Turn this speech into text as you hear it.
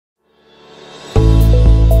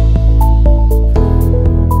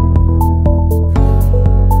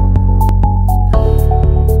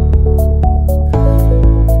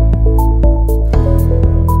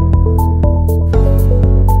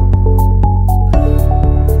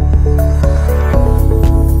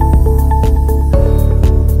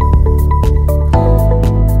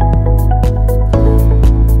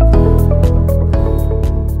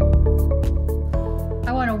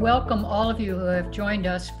joined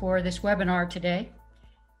us for this webinar today.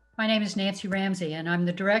 My name is Nancy Ramsay, and I'm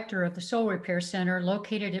the director of the Soul Repair Center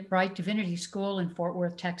located at Brite Divinity School in Fort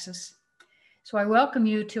Worth, Texas. So I welcome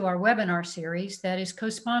you to our webinar series that is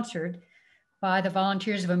co-sponsored by the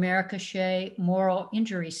Volunteers of America Shea Moral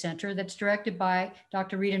Injury Center that's directed by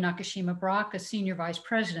Dr. Rita Nakashima, a senior vice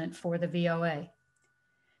president for the VOA.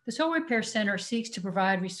 The Soul Repair Center seeks to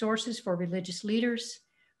provide resources for religious leaders,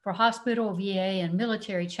 for hospital, VA, and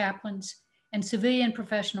military chaplains, and civilian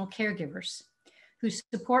professional caregivers who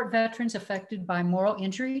support veterans affected by moral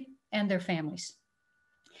injury and their families.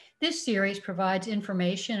 This series provides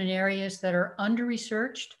information in areas that are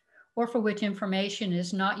under-researched or for which information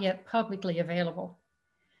is not yet publicly available.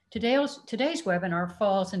 Today's webinar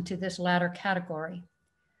falls into this latter category.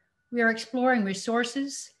 We are exploring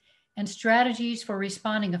resources and strategies for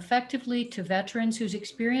responding effectively to veterans whose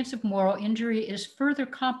experience of moral injury is further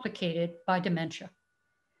complicated by dementia.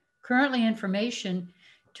 Currently, information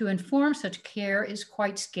to inform such care is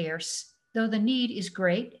quite scarce, though the need is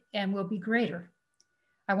great and will be greater.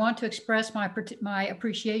 I want to express my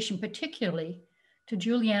appreciation particularly to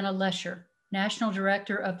Juliana Lesher, National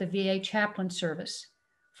Director of the VA Chaplain Service,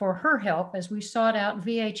 for her help as we sought out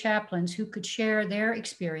VA chaplains who could share their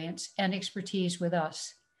experience and expertise with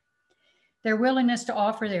us. Their willingness to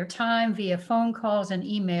offer their time via phone calls and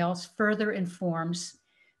emails further informs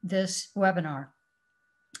this webinar.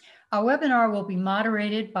 Our webinar will be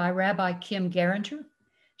moderated by Rabbi Kim Geringer.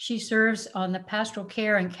 She serves on the Pastoral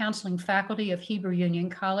Care and Counseling faculty of Hebrew Union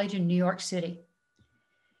College in New York City.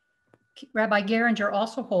 Rabbi Geringer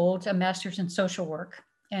also holds a master's in social work,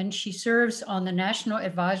 and she serves on the National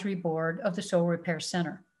Advisory Board of the Soul Repair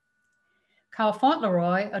Center. Kyle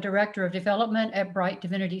Fauntleroy, a director of development at Brite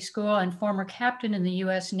Divinity School and former captain in the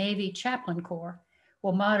U.S. Navy Chaplain Corps,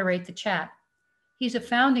 will moderate the chat. He's a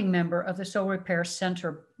founding member of the Soul Repair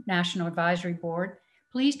Center National Advisory Board.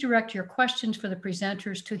 Please direct your questions for the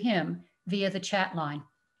presenters to him via the chat line.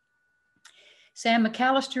 Sam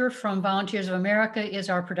McAllister from Volunteers of America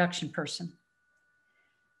is our production person.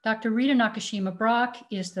 Dr. Rita Nakashima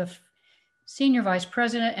is the Senior Vice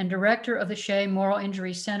President and Director of the Shea Moral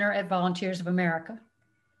Injury Center at Volunteers of America.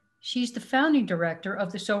 She's the founding director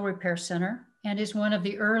of the Soul Repair Center and is one of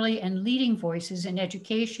the early and leading voices in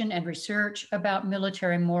education and research about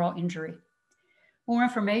military moral injury. More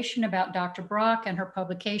information about Dr. Brock and her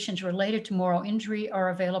publications related to moral injury are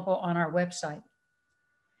available on our website.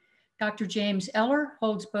 Dr. James Ellor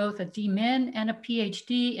holds both a DMin and a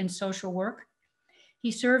Ph.D. in social work.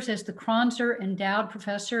 He serves as the Kronzer Endowed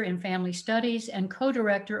Professor in Family Studies and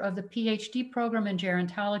co-director of the Ph.D. program in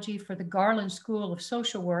Gerontology for the Garland School of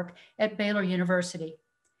Social Work at Baylor University.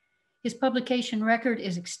 His publication record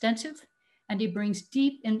is extensive, and he brings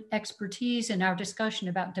deep expertise in our discussion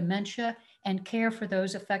about dementia and care for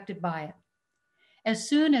those affected by it. As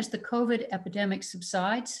soon as the COVID epidemic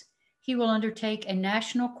subsides, he will undertake a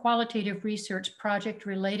national qualitative research project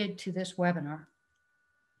related to this webinar.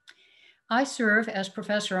 I serve as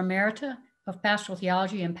Professor Emerita of Pastoral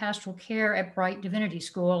Theology and Pastoral Care at Brite Divinity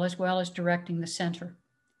School, as well as directing the center.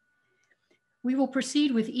 We will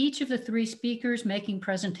proceed with each of the three speakers making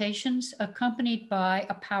presentations accompanied by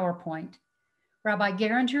a PowerPoint. Rabbi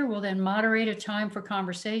Geringer will then moderate a time for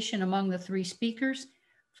conversation among the three speakers,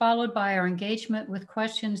 followed by our engagement with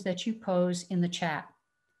questions that you pose in the chat.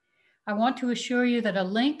 I want to assure you that a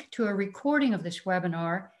link to a recording of this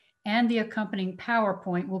webinar and the accompanying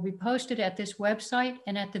PowerPoint will be posted at this website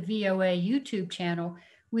and at the VOA YouTube channel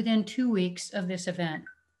within 2 weeks of this event.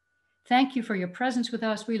 Thank you for your presence with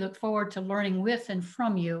us. We look forward to learning with and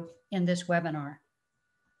from you in this webinar.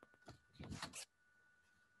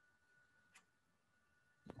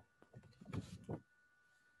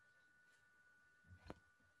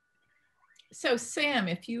 So Sam,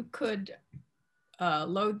 if you could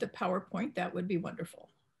load the PowerPoint, that would be wonderful.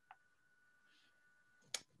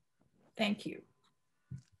 Thank you.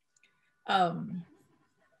 I'm,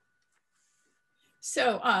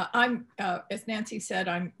 as Nancy said,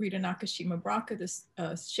 I'm Rita Nakashima of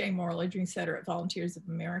the Shea Moral Injury Center at Volunteers of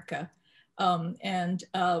America. In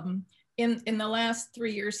the last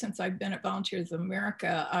 3 years since I've been at Volunteers of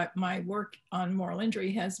America, my work on moral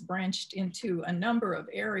injury has branched into a number of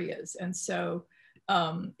areas. And so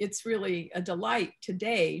it's really a delight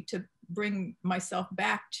today to bring myself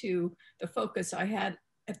back to the focus I had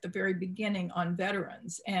at the very beginning on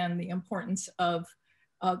veterans and the importance of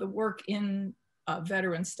the work in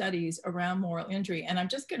veteran studies around moral injury. And I'm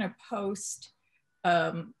just going to post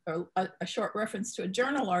a short reference to a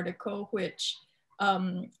journal article which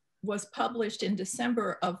was published in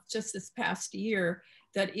December of just this past year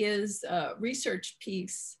that is a research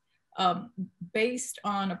piece based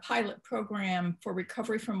on a pilot program for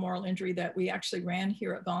recovery from moral injury that we actually ran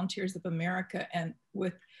here at Volunteers of America, and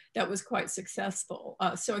that was quite successful.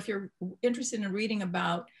 So if you're interested in reading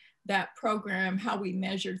about that program, how we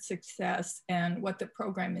measured success and what the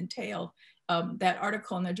program entailed, that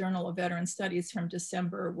article in the Journal of Veteran Studies from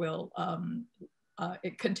December will,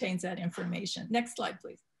 it contains that information. Next slide,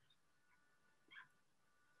 please.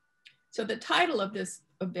 So the title of this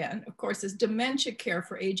event, of course, is Dementia Care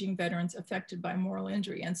for Aging Veterans Affected by Moral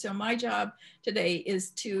Injury. And so my job today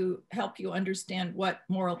is to help you understand what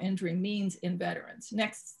moral injury means in veterans.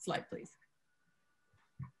 Next slide, please.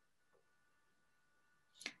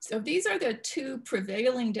 So these are the two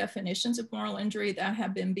prevailing definitions of moral injury that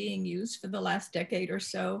have been being used for the last decade or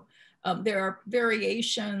so. There are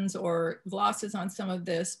variations or glosses on some of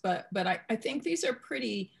this, but I think these are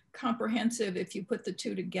pretty comprehensive if you put the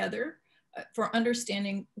two together for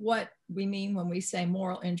understanding what we mean when we say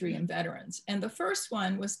moral injury in veterans. And the first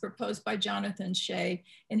one was proposed by Jonathan Shea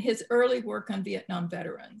in his early work on Vietnam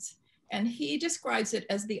veterans. And he describes it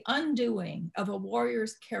as the undoing of a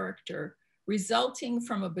warrior's character resulting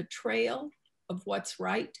from a betrayal of what's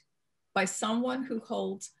right by someone who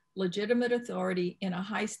holds legitimate authority in a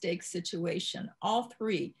high stakes situation. All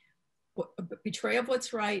three, betrayal of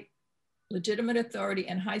what's right, legitimate authority,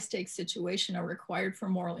 and high stakes situation are required for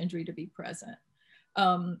moral injury to be present.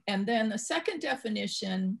 And then the second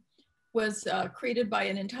definition was created by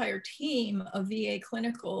an entire team of VA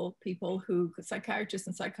clinical people, psychiatrists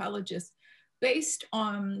and psychologists, based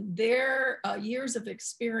on their years of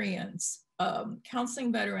experience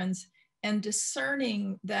counseling veterans and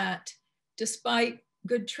discerning that despite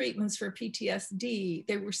good treatments for PTSD,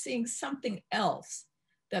 they were seeing something else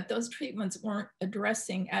that those treatments weren't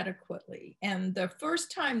addressing adequately. And the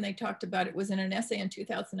first time they talked about it was in an essay in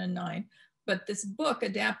 2009, but this book,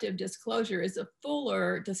 Adaptive Disclosure, is a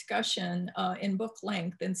fuller discussion in book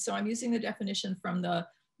length. And so I'm using the definition from the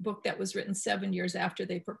book that was written 7 years after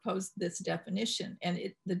they proposed this definition. And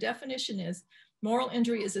the definition is, moral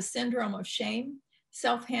injury is a syndrome of shame,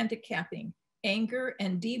 self-handicapping, anger,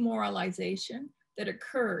 and demoralization that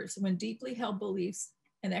occurs when deeply held beliefs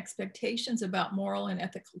and expectations about moral and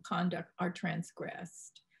ethical conduct are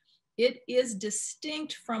transgressed. It is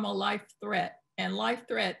distinct from a life threat, and life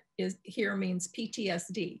threat here means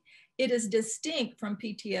PTSD. It is distinct from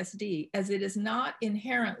PTSD as it is not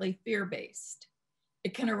inherently fear-based.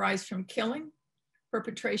 It can arise from killing,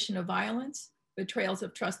 perpetration of violence, betrayals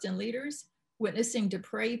of trust in leaders, witnessing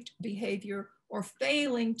depraved behavior, or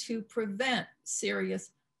failing to prevent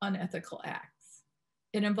serious unethical acts.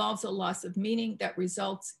 It involves a loss of meaning that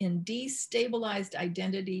results in destabilized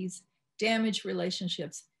identities, damaged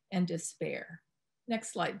relationships, and despair.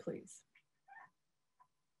 Next slide, please.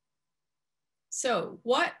 So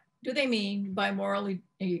what do they mean by morally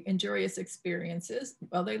injurious experiences?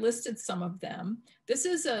 Well, they listed some of them. This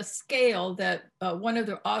is a scale that one of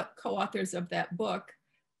the co-authors of that book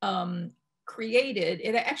created.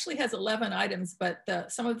 It actually has 11 items, but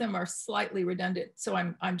some of them are slightly redundant. So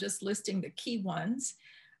I'm just listing the key ones.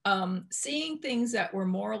 Seeing things that were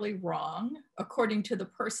morally wrong, according to the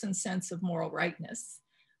person's sense of moral rightness,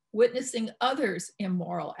 witnessing others'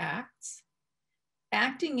 immoral acts,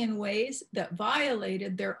 acting in ways that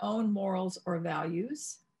violated their own morals or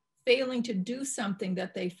values, failing to do something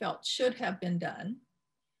that they felt should have been done,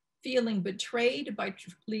 feeling betrayed by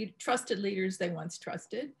trusted leaders they once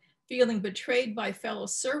trusted, feeling betrayed by fellow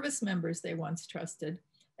service members they once trusted,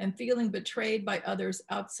 and feeling betrayed by others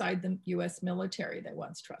outside the US military they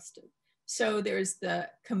once trusted. So there's the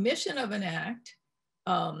commission of an act,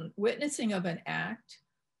 witnessing of an act,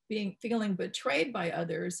 feeling betrayed by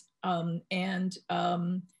others, and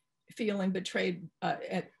feeling betrayed,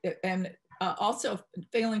 and also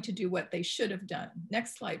failing to do what they should have done.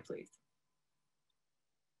 Next slide, please.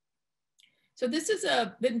 So this is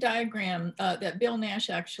a Venn diagram that Bill Nash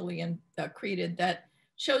actually created that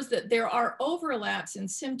shows that there are overlaps in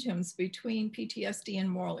symptoms between PTSD and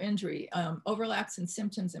moral injury, overlaps in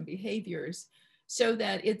symptoms and behaviors, so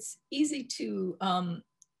that it's easy to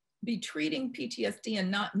be treating PTSD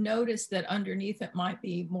and not notice that underneath it might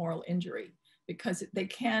be moral injury, because they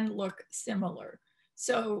can look similar.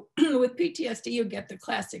 So with PTSD, you get the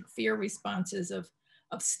classic fear responses of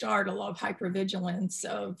startle, of hypervigilance,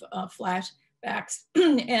 of flashbacks.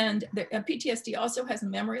 And the PTSD also has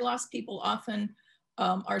memory loss. People often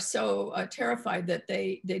are so terrified that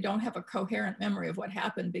they don't have a coherent memory of what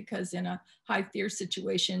happened, because in a high fear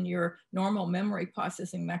situation, your normal memory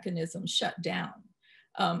processing mechanisms shut down.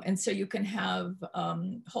 And so you can have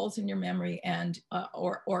holes in your memory and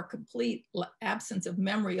or complete absence of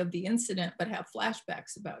memory of the incident, but have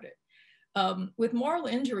flashbacks about it. With moral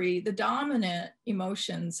injury, the dominant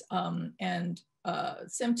emotions and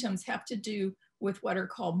symptoms have to do with what are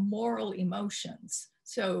called moral emotions.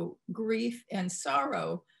 So grief and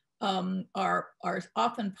sorrow are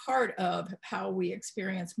often part of how we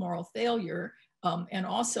experience moral failure, and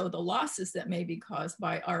also the losses that may be caused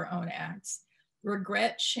by our own acts.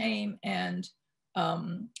 Regret, shame, and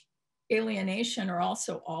alienation are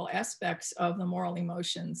also all aspects of the moral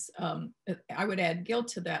emotions. I would add guilt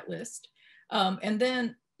to that list. And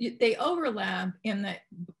then they overlap in that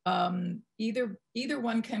either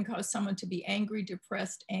one can cause someone to be angry,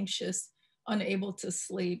 depressed, anxious, unable to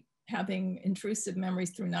sleep, having intrusive memories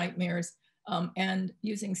through nightmares, and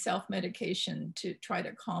using self-medication to try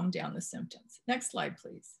to calm down the symptoms. Next slide,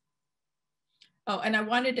 please. Oh, and I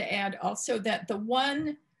wanted to add also that the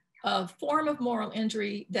one form of moral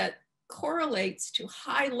injury that correlates to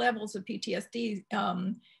high levels of PTSD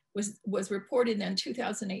was reported in a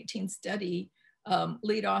 2018 study,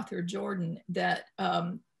 lead author Jordan, that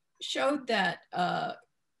showed that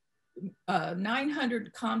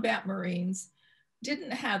 900 combat Marines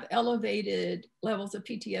didn't have elevated levels of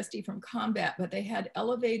PTSD from combat, but they had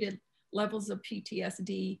elevated levels of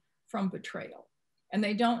PTSD from betrayal. And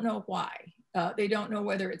they don't know why. They don't know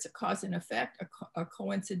whether it's a cause and effect, a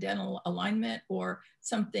coincidental alignment, or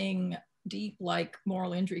something deep like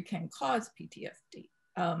moral injury can cause PTSD.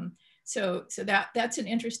 So that's an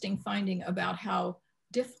interesting finding about how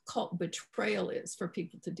difficult betrayal is for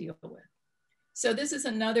people to deal with. So this is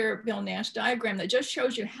another Bill Nash diagram that just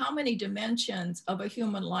shows you how many dimensions of a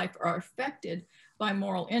human life are affected by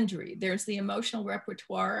moral injury. There's the emotional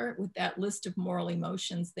repertoire with that list of moral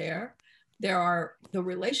emotions there. There are the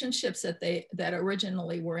relationships that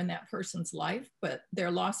originally were in that person's life, but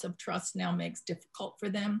their loss of trust now makes difficult for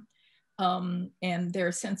them. And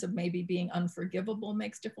their sense of maybe being unforgivable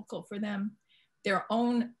makes difficult for them. Their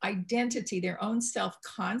own identity, their own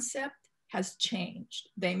self-concept has changed.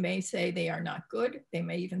 They may say they are not good. They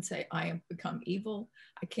may even say, I have become evil.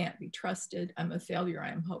 I can't be trusted. I'm a failure.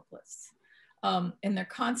 I am hopeless. And their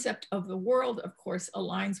concept of the world, of course,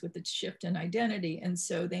 aligns with its shift in identity. And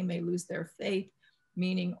so they may lose their faith,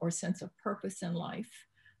 meaning, or sense of purpose in life.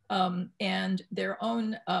 And their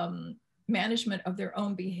own management of their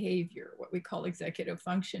own behavior, what we call executive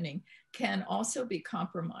functioning, can also be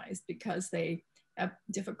compromised because they have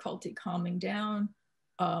difficulty calming down.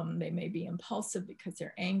 They may be impulsive because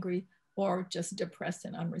they're angry, or just depressed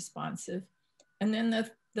and unresponsive. And then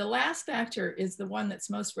the last factor is the one that's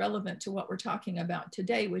most relevant to what we're talking about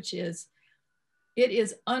today, which is it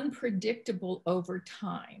is unpredictable over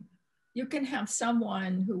time. You can have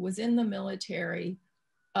someone who was in the military,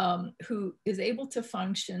 who is able to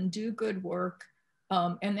function, do good work,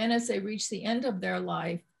 and then as they reach the end of their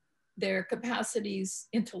life, their capacities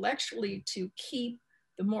intellectually to keep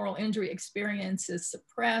the moral injury experiences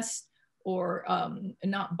suppressed, or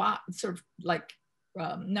not sort of like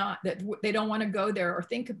not that they don't want to go there or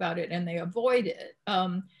think about it, and they avoid it,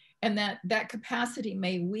 and that capacity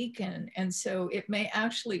may weaken, and so it may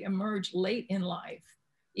actually emerge late in life,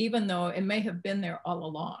 even though it may have been there all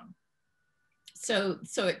along. So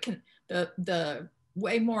it can, the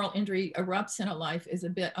way moral injury erupts in a life is a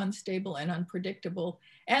bit unstable and unpredictable,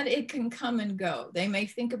 and it can come and go. They may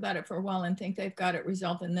think about it for a while and think they've got it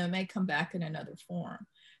resolved, and then may come back in another form.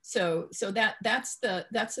 So that's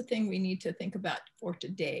the thing we need to think about for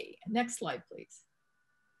today. Next slide, please.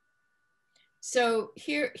 So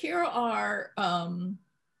here are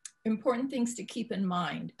important things to keep in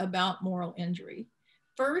mind about moral injury.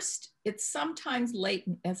 First, it's sometimes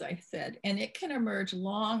latent, as I said, and it can emerge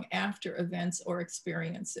long after events or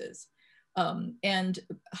experiences. And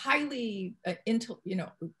highly,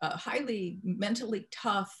 highly mentally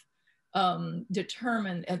tough,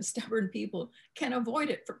 determined and stubborn people can avoid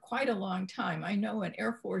it for quite a long time. I know an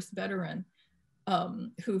Air Force veteran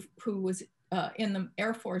who was in the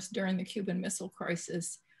Air Force during the Cuban Missile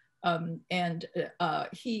Crisis, and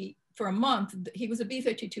for a month, he was a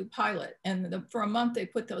B-52 pilot, and for a month they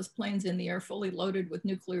put those planes in the air fully loaded with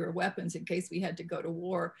nuclear weapons in case we had to go to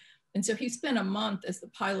war. And so he spent a month as the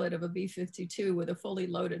pilot of a B-52 with a fully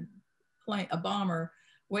loaded plane, a bomber,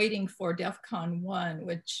 waiting for DEFCON 1,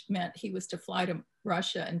 which meant he was to fly to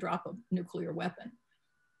Russia and drop a nuclear weapon.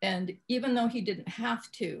 And even though he didn't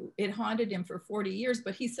have to, it haunted him for 40 years.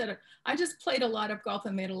 But he said, I just played a lot of golf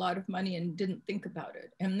and made a lot of money and didn't think about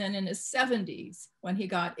it. And then in his 70s, when he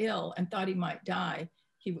got ill and thought he might die,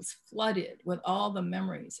 he was flooded with all the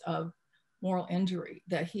memories of moral injury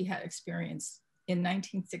that he had experienced in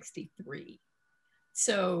 1963.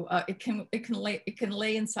 So it can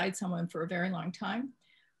lay inside someone for a very long time.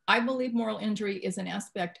 I believe moral injury is an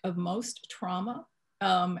aspect of most trauma.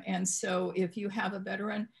 And so if you have a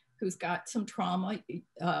veteran who's got some trauma,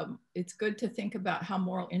 it's good to think about how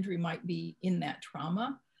moral injury might be in that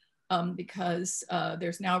trauma, because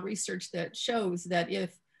there's now research that shows that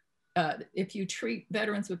if you treat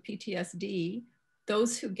veterans with PTSD,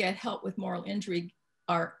 those who get help with moral injury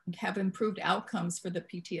have improved outcomes for the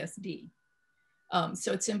PTSD.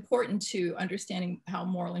 So it's important to understanding how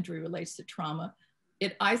moral injury relates to trauma.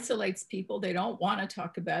 It isolates people. They don't want to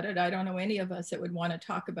talk about it. I don't know any of us that would want to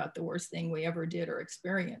talk about the worst thing we ever did or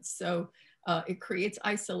experienced. So it creates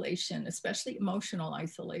isolation, especially emotional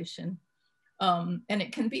isolation. And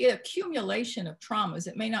it can be an accumulation of traumas.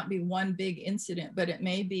 It may not be one big incident, but it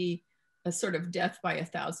may be a sort of death by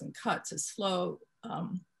 1,000 cuts, a slow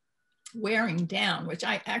wearing down, which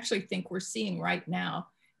I actually think we're seeing right now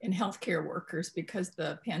in healthcare workers because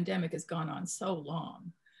the pandemic has gone on so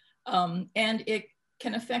long. And it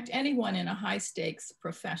can affect anyone in a high stakes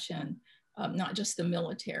profession, not just the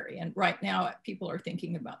military. And right now people are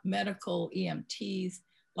thinking about medical, EMTs,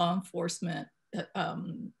 law enforcement.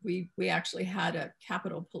 We actually had a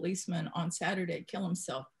Capitol policeman on Saturday kill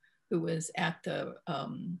himself who was at the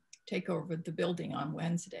takeover of the building on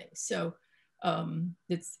Wednesday. So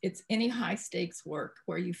it's any high stakes work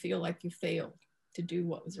where you feel like you failed to do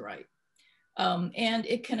what was right. And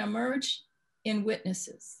it can emerge in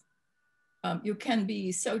witnesses. You can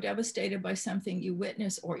be so devastated by something you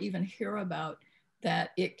witness or even hear about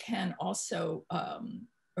that it can also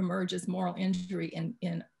emerge as moral injury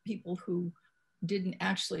in people who didn't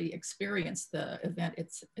actually experience the event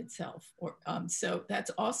itself. So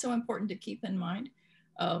that's also important to keep in mind,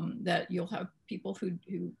 that you'll have people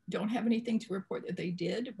who don't have anything to report that they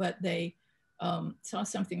did, but they saw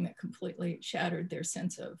something that completely shattered their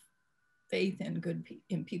sense of faith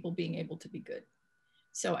in people being able to be good.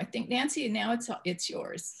 So I think, Nancy, now it's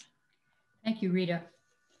yours. Thank you, Rita.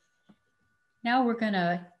 Now we're going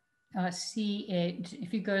to see it.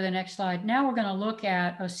 If you go to the next slide, now we're going to look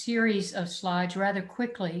at a series of slides rather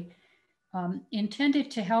quickly,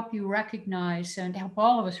 intended to help you recognize and help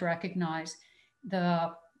all of us recognize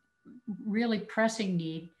the really pressing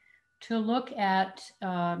need to look at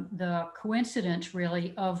the coincidence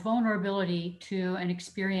really of vulnerability to an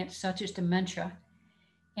experience such as dementia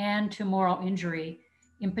and to moral injury,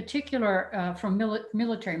 in particular from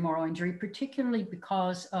military moral injury, particularly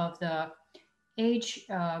because of the age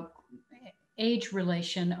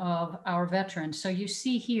relation of our veterans. So you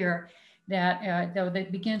see here that though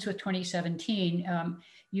that begins with 2017,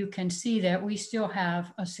 you can see that we still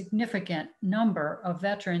have a significant number of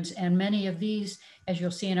veterans, and many of these, as you'll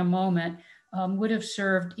see in a moment, would have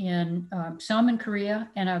served in some in Korea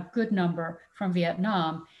and a good number from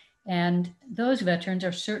Vietnam. And those veterans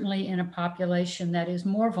are certainly in a population that is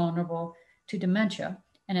more vulnerable to dementia.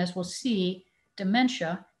 And as we'll see,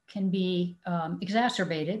 dementia can be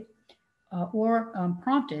exacerbated or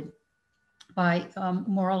prompted by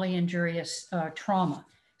morally injurious trauma.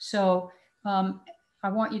 So I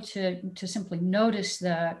want you to simply notice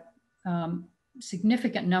the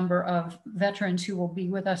significant number of veterans who will be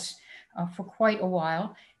with us for quite a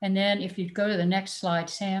while. And then if you go to the next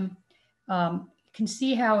slide, Sam, you can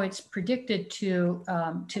see how it's predicted to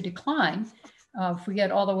decline if we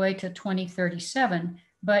get all the way to 2037.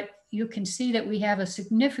 But you can see that we have a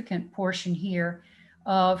significant portion here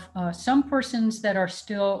of some persons that are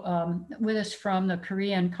still with us from the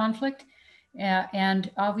Korean conflict,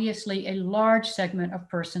 and obviously a large segment of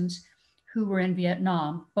persons who were in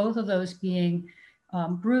Vietnam, both of those being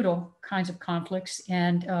brutal kinds of conflicts,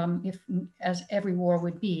 and as every war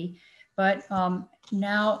would be. But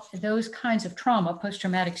now those kinds of trauma,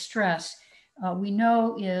 post-traumatic stress, we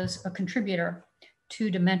know is a contributor to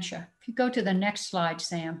dementia. If you go to the next slide,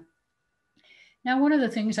 Sam. Now, one of the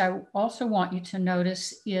things I also want you to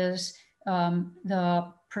notice is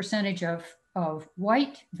the percentage of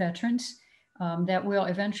white veterans that will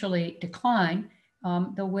eventually decline,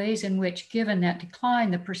 the ways in which, given that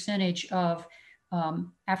decline, the percentage of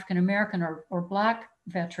African-American or Black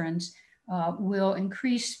veterans will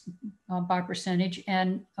increase by percentage.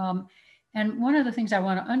 And one of the things I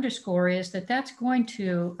want to underscore is that that's going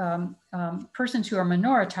to, persons who are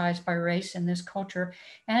minoritized by race in this culture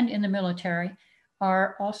and in the military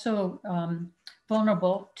are also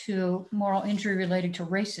vulnerable to moral injury related to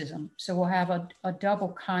racism. So we'll have a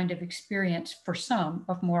double kind of experience for some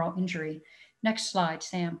of moral injury. Next slide,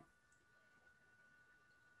 Sam.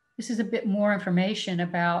 This is a bit more information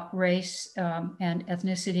about race and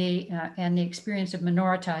ethnicity and the experience of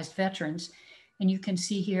minoritized veterans. And you can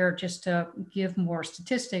see here, just to give more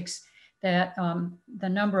statistics, that the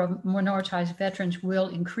number of minoritized veterans will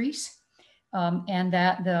increase, and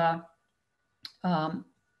that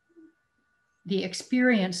the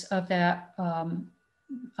experience of that,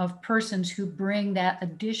 of persons who bring that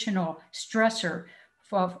additional stressor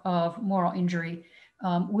of moral injury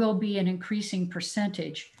will be an increasing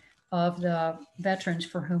percentage of the veterans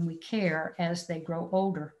for whom we care as they grow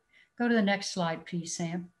older. Go to the next slide, please,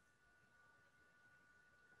 Sam.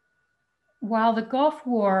 While the Gulf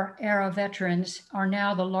War era veterans are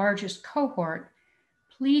now the largest cohort,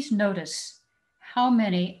 please notice how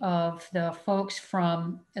many of the folks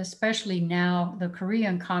from, especially now, the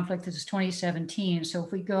Korean conflict, this is 2017. So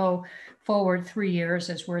if we go forward 3 years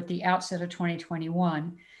as we're at the outset of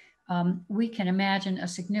 2021, we can imagine a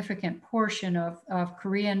significant portion of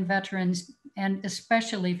Korean veterans and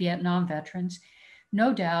especially Vietnam veterans.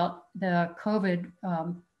 No doubt the COVID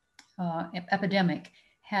epidemic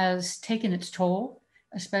has taken its toll,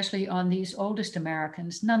 especially on these oldest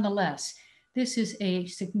Americans. Nonetheless, this is a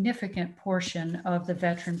significant portion of the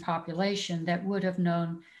veteran population that would have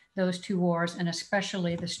known those two wars and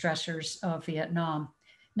especially the stressors of Vietnam.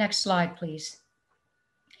 Next slide, please.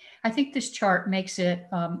 I think this chart makes it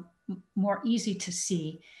more easy to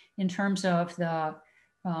see in terms of the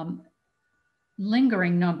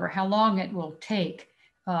lingering number, how long it will take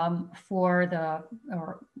for the,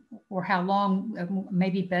 or how long,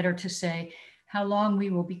 maybe better to say, how long we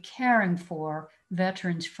will be caring for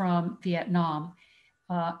veterans from Vietnam.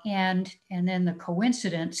 And then the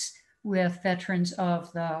coincidence with veterans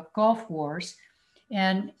of the Gulf Wars.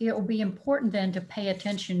 And it will be important then to pay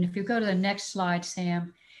attention, if you go to the next slide,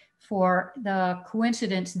 Sam, for the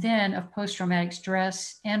coincidence then of post-traumatic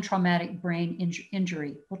stress and traumatic brain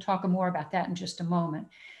injury. We'll talk more about that in just a moment.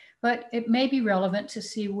 But it may be relevant to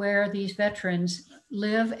see where these veterans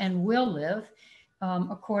live and will live,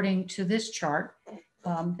 according to this chart,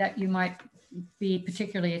 that you might be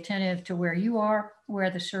particularly attentive to where you are,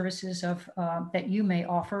 where the services of that you may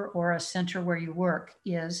offer, or a center where you work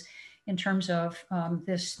is in terms of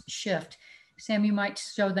this shift. Sam, you might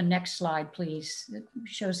show the next slide, please. It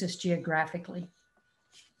shows this geographically.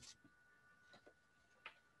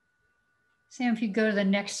 Sam, if you go to the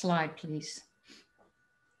next slide, please.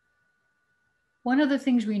 One of the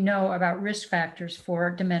things we know about risk factors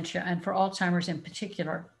for dementia and for Alzheimer's in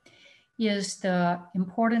particular is the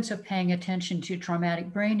importance of paying attention to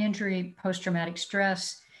traumatic brain injury, post-traumatic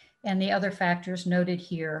stress, and the other factors noted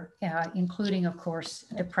here, including, of course,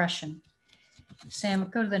 depression. Sam,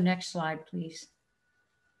 go to the next slide, please.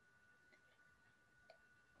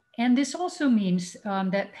 And this also means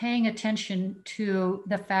that paying attention to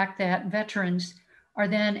the fact that veterans are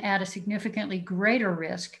then at a significantly greater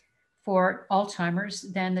risk for Alzheimer's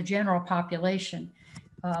than the general population,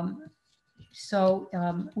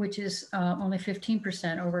 which is only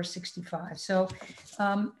 15% over 65. So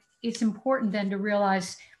it's important then to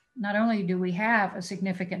realize not only do we have a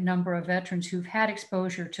significant number of veterans who've had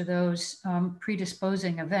exposure to those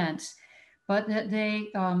predisposing events, but that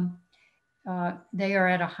they are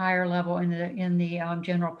at a higher level in the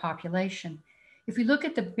general population. If we look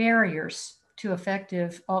at the barriers to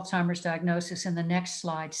effective Alzheimer's diagnosis in the next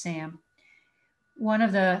slide, Sam, one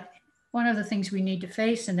of the things we need to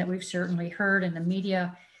face, and that we've certainly heard in the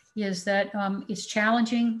media, is that it's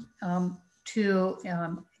challenging to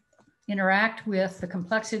interact with the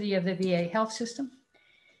complexity of the VA health system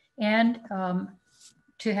and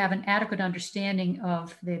to have an adequate understanding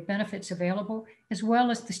of the benefits available, as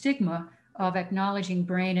well as the stigma of acknowledging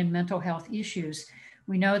brain and mental health issues.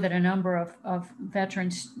 We know that a number of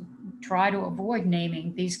veterans try to avoid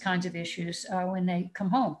naming these kinds of issues when they come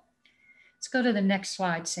home. Let's go to the next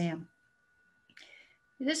slide, Sam.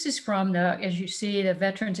 This is from as you see, the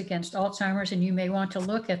Veterans Against Alzheimer's, and you may want to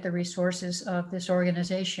look at the resources of this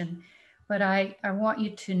organization. But I want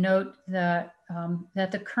you to note that,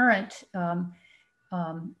 that the current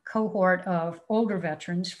cohort of older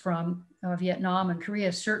veterans from Vietnam and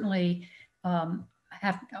Korea certainly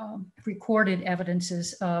have recorded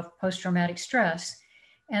evidences of post-traumatic stress,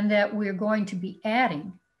 and that we're going to be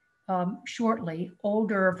adding shortly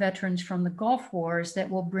older veterans from the Gulf Wars that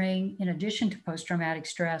will bring, in addition to post-traumatic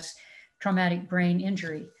stress, traumatic brain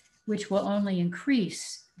injury, which will only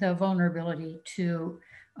increase the vulnerability to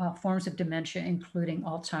forms of dementia, including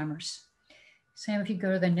Alzheimer's. Sam, if you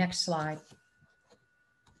go to the next slide.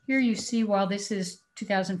 Here you see, while this is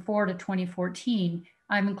 2004 to 2014,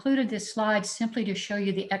 I've included this slide simply to show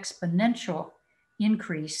you the exponential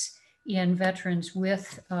increase in veterans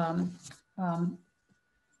with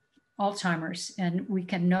Alzheimer's. And we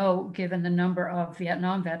can know, given the number of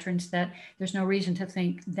Vietnam veterans, that there's no reason to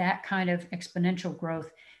think that kind of exponential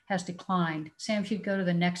growth has declined. Sam, if you'd go to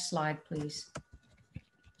the next slide, please.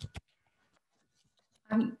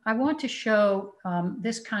 I want to show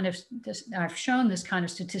I've shown this kind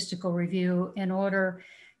of statistical review in order,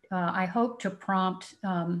 I hope to prompt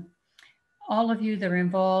all of you that are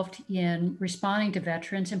involved in responding to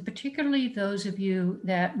veterans, and particularly those of you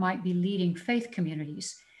that might be leading faith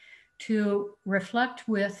communities, to reflect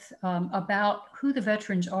with about who the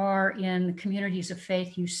veterans are in the communities of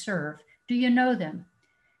faith you serve. Do you know them?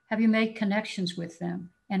 Have you made connections with them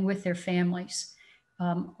and with their families?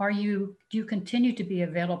 Do you continue to be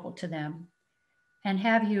available to them? And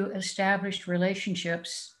have you established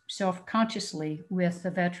relationships self-consciously with the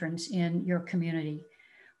veterans in your community?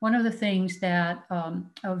 One of the things that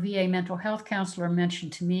a VA mental health counselor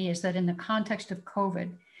mentioned to me is that in the context of COVID,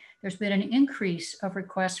 there's been an increase of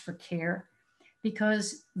requests for care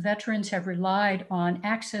because veterans have relied on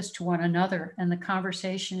access to one another and the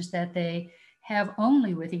conversations that they have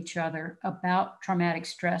only with each other about traumatic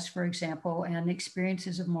stress, for example, and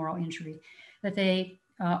experiences of moral injury that they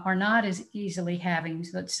are not as easily having,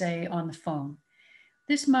 let's say, on the phone.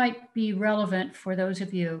 This might be relevant for those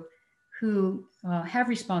of you who have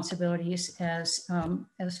responsibilities as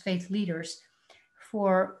faith leaders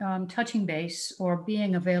for touching base or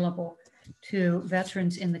being available to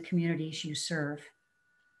veterans in the communities you serve.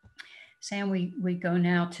 Sam, we go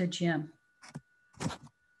now to Jim.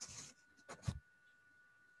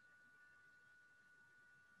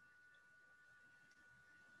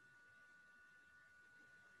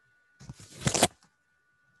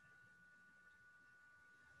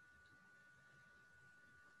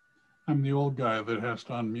 I'm the old guy that has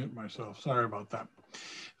to unmute myself. Sorry about that.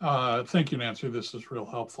 Thank you, Nancy. This is real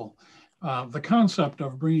helpful. The concept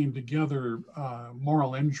of bringing together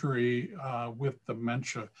moral injury with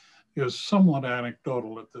dementia is somewhat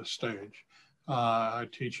anecdotal at this stage. I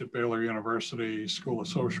teach at Baylor University School of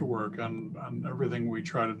Social Work, and everything we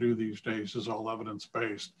try to do these days is all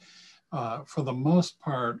evidence-based. For the most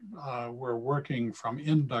part, we're working from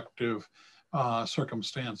inductive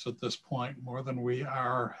circumstance at this point more than we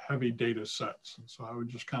are heavy data sets. And so I would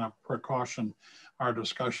just kind of precaution our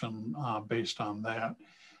discussion based on that.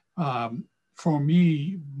 For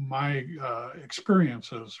me, my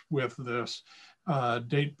experiences with this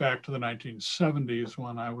date back to the 1970s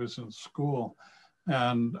when I was in school.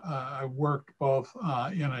 And I worked both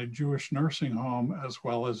in a Jewish nursing home as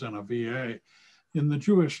well as in a VA. In the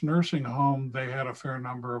Jewish nursing home, they had a fair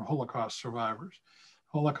number of Holocaust survivors.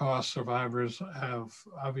 Holocaust survivors have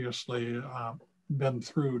obviously been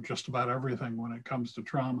through just about everything when it comes to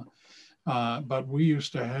trauma. But we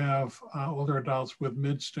used to have older adults with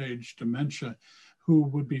mid-stage dementia who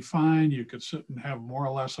would be fine. You could sit and have more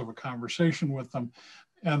or less of a conversation with them.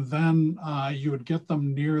 And then you would get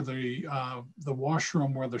them near the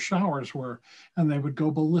washroom where the showers were, and they would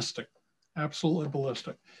go ballistic, absolutely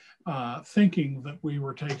ballistic. Thinking that we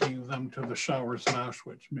were taking them to the showers in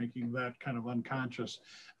Auschwitz, making that kind of unconscious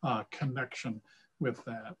connection with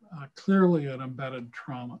that. Clearly an embedded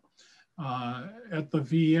trauma. At the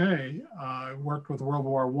VA, I worked with World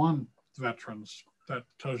War I veterans. That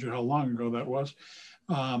tells you how long ago that was.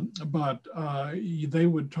 But they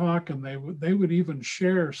would talk, and they would even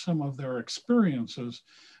share some of their experiences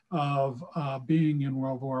of being in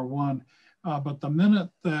World War I. But the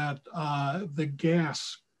minute that the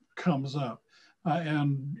gas comes up,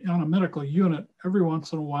 and on a medical unit, every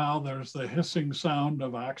once in a while, there's the hissing sound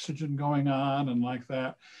of oxygen going on and like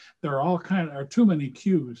that. There are too many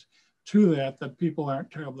cues to that people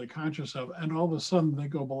aren't terribly conscious of, and all of a sudden they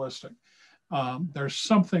go ballistic. There's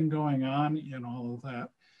something going on in all of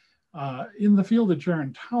that. In the field of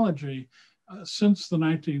gerontology, since the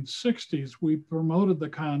 1960s, we promoted the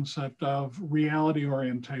concept of reality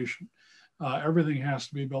orientation. Everything has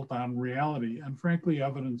to be built on reality. And frankly,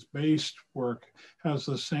 evidence-based work has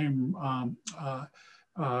the same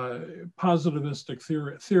positivistic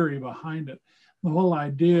theory behind it. The whole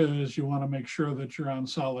idea is you want to make sure that you're on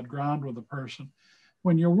solid ground with a person.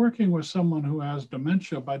 When you're working with someone who has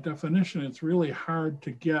dementia, by definition, it's really hard to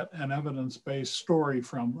get an evidence-based story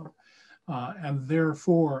from them. And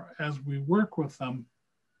therefore, as we work with them,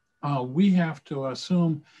 we have to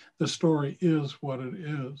assume the story is what it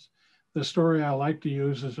is. The story I like to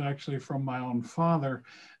use is actually from my own father.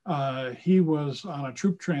 He was on a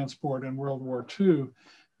troop transport in World War II,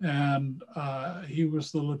 and he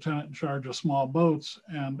was the lieutenant in charge of small boats.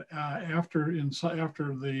 And after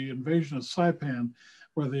the invasion of Saipan,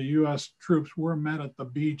 where the US troops were met at the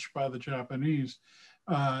beach by the Japanese,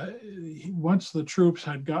 once the troops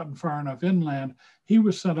had gotten far enough inland, he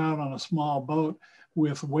was sent out on a small boat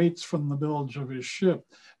with weights from the bilge of his ship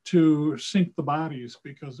to sink the bodies,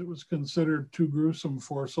 because it was considered too gruesome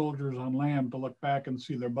for soldiers on land to look back and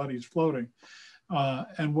see their buddies floating.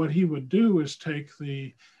 And what he would do is take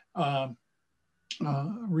the,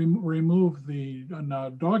 remove the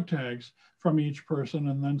dog tags from each person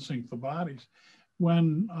and then sink the bodies.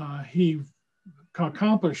 When he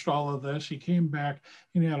accomplished all of this, he came back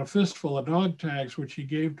and he had a fistful of dog tags, which he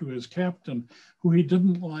gave to his captain, who he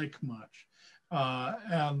didn't like much.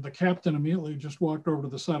 And the captain immediately just walked over to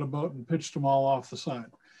the side of the boat and pitched them all off the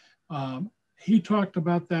side. He talked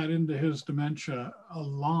about that into his dementia a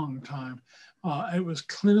long time. It was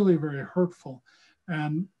clearly very hurtful.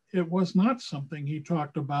 And it was not something he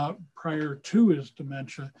talked about prior to his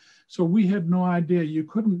dementia. So we had no idea. You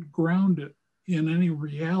couldn't ground it in any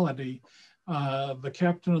reality. The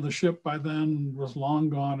captain of the ship by then was long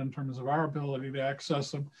gone in terms of our ability to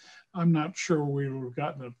access him. I'm not sure we would have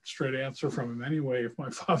gotten a straight answer from him anyway if my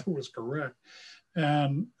father was correct.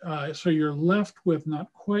 And so you're left with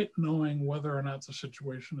not quite knowing whether or not the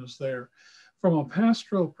situation is there. From a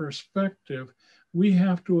pastoral perspective, we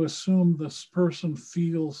have to assume this person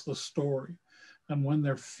feels the story. And when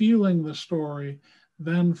they're feeling the story,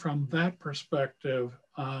 then from that perspective,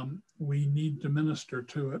 we need to minister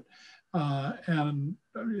to it. And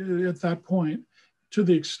at that point, to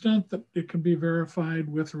the extent that it can be verified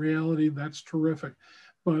with reality, that's terrific.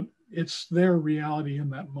 But it's their reality in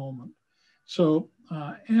that moment. So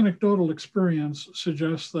anecdotal experience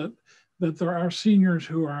suggests that there are seniors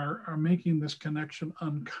who are making this connection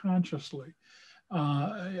unconsciously.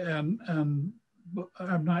 And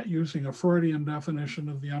I'm not using a Freudian definition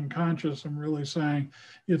of the unconscious. I'm really saying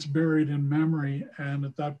it's buried in memory, and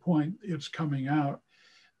at that point, it's coming out.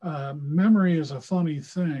 Memory is a funny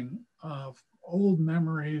thing. Old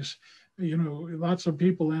memories, you know, lots of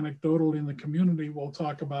people anecdotally in the community will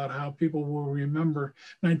talk about how people will remember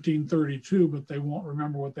 1932, but they won't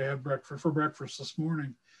remember what they had for breakfast this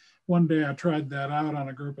morning. One day I tried that out on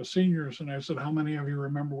a group of seniors and I said, how many of you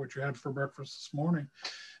remember what you had for breakfast this morning?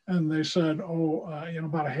 And they said,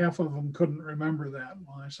 about a half of them couldn't remember that.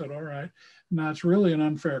 Well, I said, all right. Now it's really an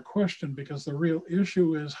unfair question because the real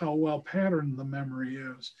issue is how well patterned the memory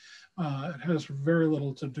is. It has very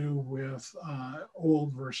little to do with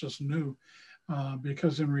old versus new,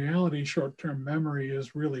 because in reality, short-term memory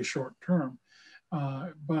is really short-term.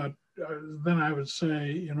 But then I would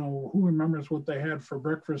say, you know, who remembers what they had for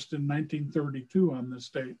breakfast in 1932 on this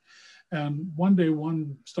date? And one day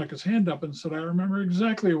one stuck his hand up and said, I remember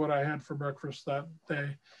exactly what I had for breakfast that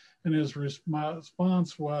day. And his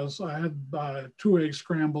response was, I had 2 eggs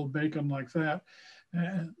scrambled, bacon like that.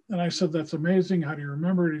 And I said, that's amazing. How do you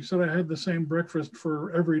remember it? He said, I had the same breakfast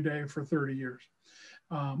for every day for 30 years.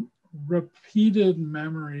 Repeated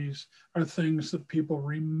memories are things that people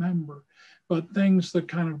remember, but things that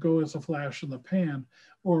kind of go as a flash in the pan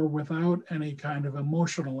or without any kind of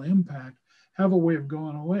emotional impact have a way of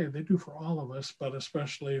going away. They do for all of us, but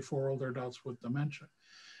especially for older adults with dementia.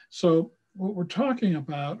 So what we're talking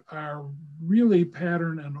about are really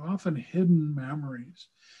pattern and often hidden memories.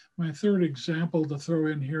 My third example to throw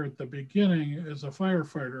in here at the beginning is a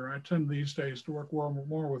firefighter. I tend these days to work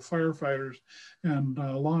more with firefighters and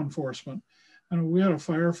law enforcement. And we had a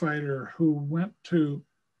firefighter who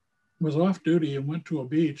was off duty and went to a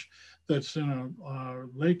beach that's in a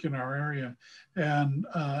lake in our area. And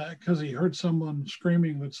because he heard someone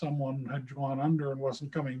screaming that someone had gone under and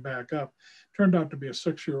wasn't coming back up, turned out to be a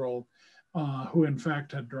 6-year-old who in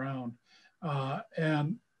fact had drowned.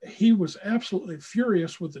 And he was absolutely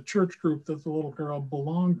furious with the church group that the little girl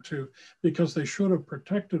belonged to because they should have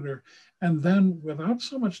protected her. And then without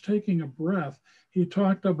so much taking a breath, he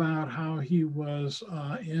talked about how he was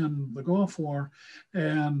in the Gulf War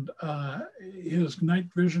and his night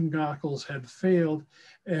vision goggles had failed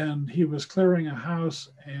and he was clearing a house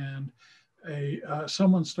and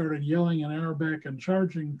someone started yelling in Arabic and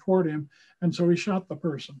charging toward him. And so he shot the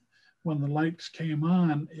person. When the lights came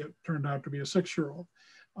on, it turned out to be a 6-year-old.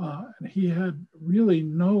 And he had really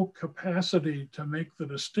no capacity to make the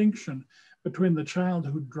distinction between the child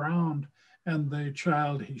who drowned and the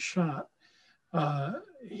child he shot.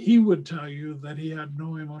 He would tell you that he had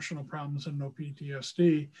no emotional problems and no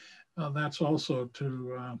PTSD. That's also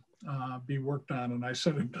to be worked on, and I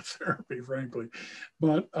sent him to therapy, frankly.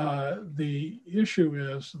 But the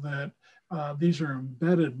issue is that these are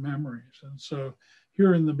embedded memories. And so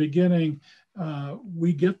here in the beginning,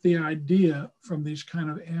 we get the idea from these kind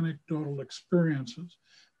of anecdotal experiences.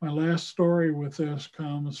 My last story with this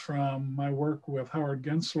comes from my work with Howard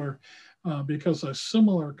Gensler, because a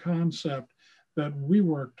similar concept that we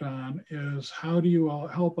worked on is how do you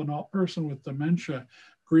help a person with dementia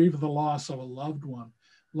grieve the loss of a loved one?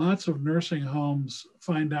 Lots of nursing homes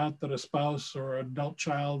find out that a spouse or adult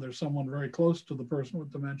child or someone very close to the person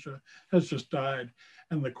with dementia has just died.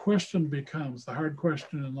 And the question becomes, the hard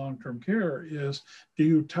question in long-term care is, do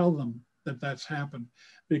you tell them that that's happened?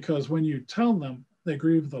 Because when you tell them, they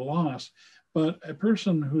grieve the loss. But a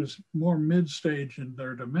person who's more mid-stage in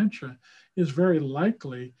their dementia is very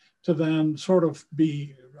likely to then sort of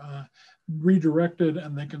be redirected,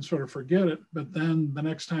 and they can sort of forget it. But then the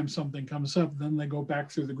next time something comes up, then they go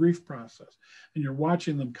back through the grief process. And you're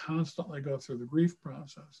watching them constantly go through the grief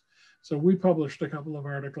process. So we published a couple of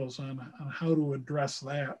articles on how to address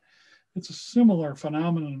that. It's a similar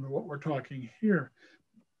phenomenon to what we're talking here.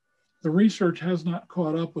 The research has not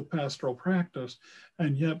caught up with pastoral practice,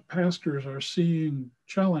 and yet pastors are seeing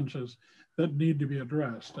challenges that need to be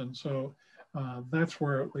addressed. And so that's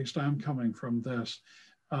where at least I'm coming from this.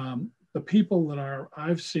 The people that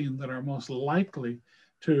I've seen that are most likely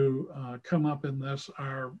to come up in this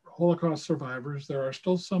are Holocaust survivors. There are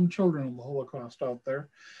still some children of the Holocaust out there,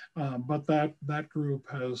 but that group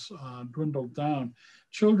has dwindled down.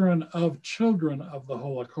 Children of the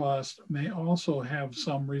Holocaust may also have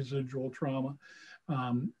some residual trauma,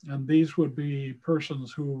 and these would be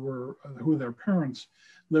persons who their parents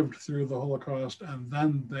lived through the Holocaust, and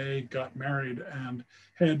then they got married and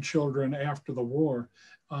had children after the war.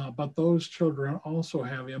 But those children also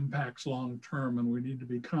have impacts long-term, and we need to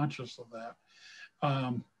be conscious of that.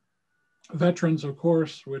 Veterans, of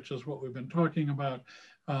course, which is what we've been talking about,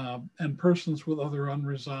 and persons with other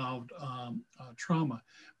unresolved trauma,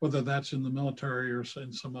 whether that's in the military or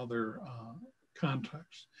in some other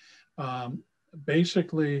context.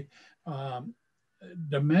 Basically,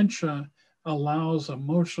 dementia allows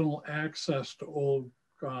emotional access to old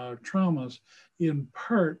traumas, in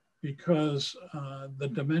part because the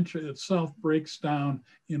dementia itself breaks down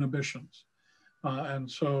inhibitions. And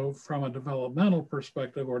so from a developmental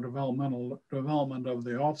perspective or development of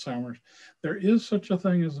the Alzheimer's, there is such a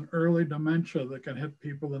thing as an early dementia that can hit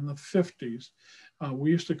people in the 50s.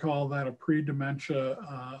 We used to call that a pre-dementia,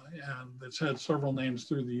 and it's had several names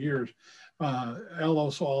through the years.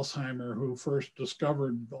 Ellor Alzheimer, who first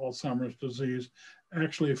discovered Alzheimer's disease,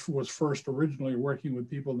 actually was first originally working with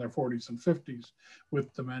people in their 40s and 50s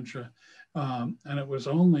with dementia. And it was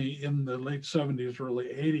only in the late 70s, early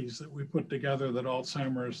 80s that we put together that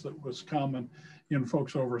Alzheimer's that was common in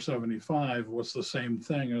folks over 75 was the same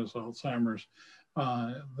thing as Alzheimer's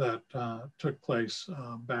that took place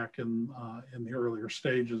back in the earlier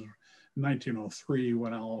stages, 1903,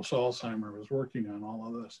 when Ellor Alzheimer was working on all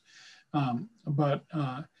of this.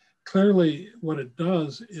 Clearly, what it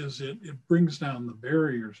does is it brings down the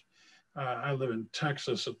barriers. I live in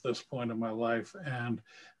Texas at this point in my life, and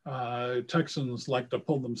Texans like to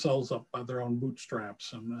pull themselves up by their own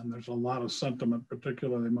bootstraps. And there's a lot of sentiment,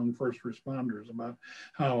 particularly among first responders, about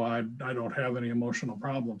how I don't have any emotional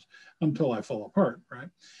problems until I fall apart, right?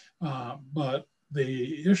 But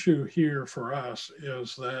the issue here for us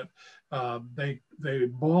is that they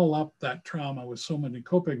ball up that trauma with so many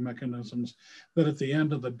coping mechanisms that at the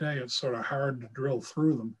end of the day, it's sort of hard to drill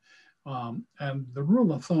through them. And the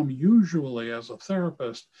rule of thumb usually as a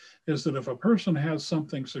therapist is that if a person has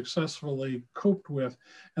something successfully coped with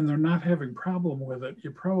and they're not having problem with it,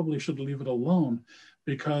 you probably should leave it alone,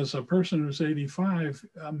 because a person who's 85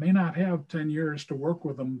 may not have 10 years to work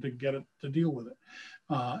with them to get it to deal with it.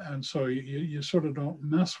 And so you sort of don't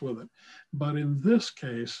mess with it. But in this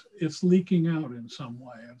case, it's leaking out in some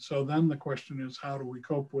way. And so then the question is, how do we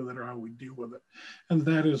cope with it, or how we deal with it? And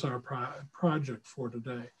that is our project for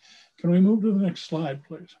today. Can we move to the next slide,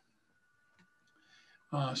 please?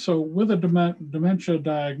 So with a dementia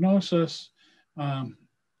diagnosis, for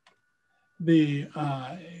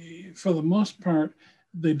the most part,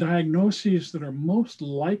 the diagnoses that are most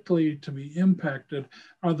likely to be impacted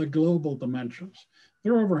are the global dementias.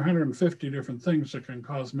 There are over 150 different things that can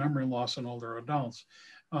cause memory loss in older adults,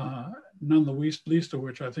 none the least of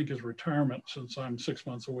which I think is retirement, since I'm 6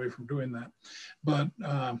 months away from doing that. But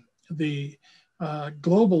the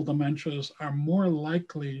global dementias are more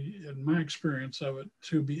likely, in my experience of it,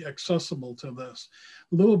 to be accessible to this.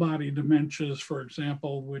 Lewy body dementias, for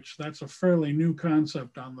example, which that's a fairly new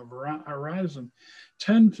concept on the horizon,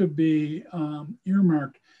 tend to be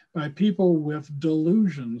earmarked by people with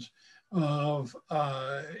delusions of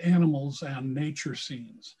animals and nature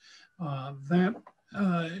scenes. That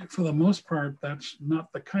for the most part, that's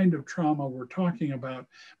not the kind of trauma we're talking about,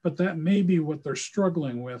 but that may be what they're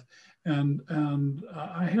struggling with. And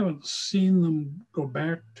I haven't seen them go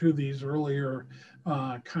back to these earlier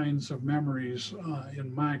kinds of memories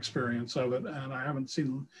in my experience of it. And I haven't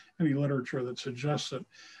seen any literature that suggests it.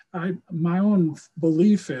 My own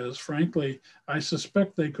belief is, frankly, I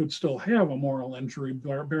suspect they could still have a moral injury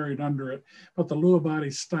buried under it, but the Lewy body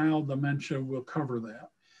style dementia will cover that.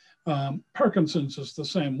 Parkinson's is the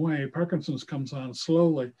same way. Parkinson's comes on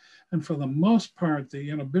slowly. And for the most part, the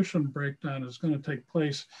inhibition breakdown is going to take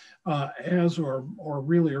place as or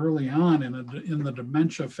really early on in the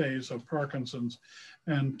dementia phase of Parkinson's.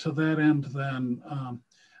 And to that end, then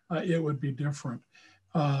it would be different.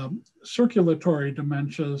 Circulatory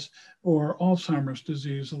dementias or Alzheimer's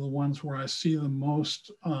disease are the ones where I see the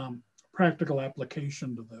most practical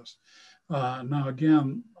application to this. Now,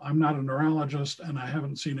 again, I'm not a neurologist and I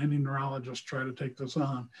haven't seen any neurologist try to take this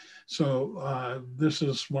on. So this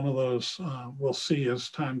is one of those, we'll see as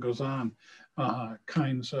time goes on,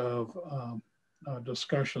 kinds of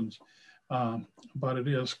discussions, but it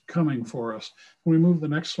is coming for us. Can we move the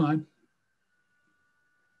next slide?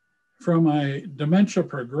 From a dementia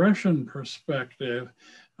progression perspective,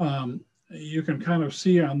 you can kind of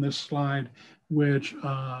see on this slide, which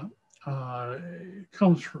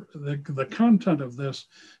comes from the content of this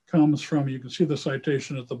comes from, you can see the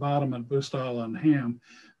citation at the bottom at Bustal and Ham,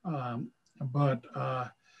 but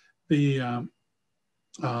the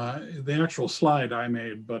actual slide I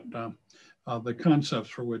made, but the concepts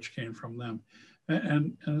for which came from them.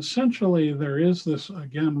 And essentially there is this,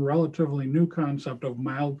 again, relatively new concept of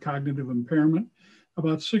mild cognitive impairment.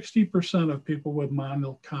 About 60% of people with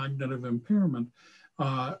mild cognitive impairment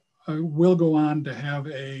will go on to have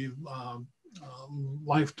a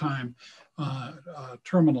lifetime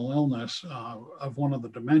terminal illness of one of the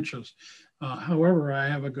dementias. However, I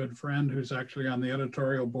have a good friend who's actually on the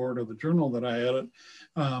editorial board of the journal that I edit,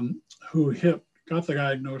 who got the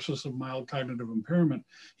diagnosis of mild cognitive impairment.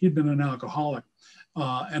 He'd been an alcoholic.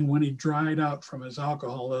 And when he dried out from his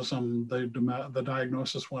alcoholism, the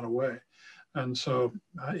diagnosis went away. And so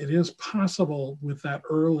it is possible with that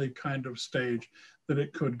early kind of stage that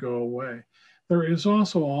it could go away. There is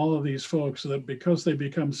also all of these folks that because they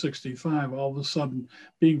become 65, all of a sudden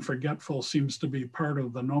being forgetful seems to be part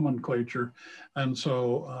of the nomenclature. And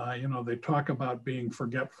so, you know, they talk about being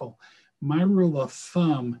forgetful. My rule of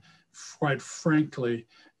thumb, quite frankly,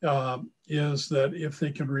 is that if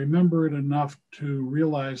they can remember it enough to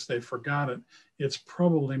realize they forgot it, it's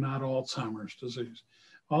probably not Alzheimer's disease.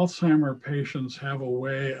 Alzheimer patients have a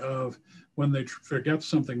way of, when they forget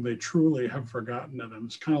something, they truly have forgotten it. And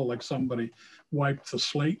it's kind of like somebody wiped the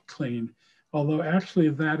slate clean, although actually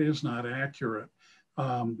that is not accurate.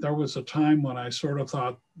 There was a time when I sort of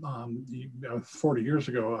thought, 40 years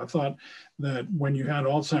ago, I thought that when you had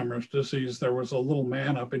Alzheimer's disease, there was a little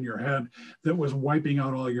man up in your head that was wiping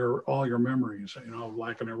out all your memories, you know,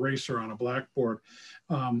 like an eraser on a blackboard.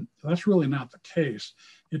 That's really not the case.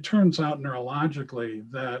 It turns out neurologically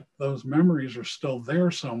that those memories are still there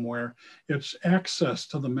somewhere. It's access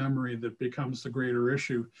to the memory that becomes the greater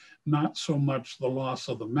issue, not so much the loss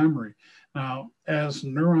of the memory. Now, as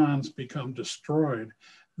neurons become destroyed,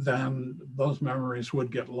 then those memories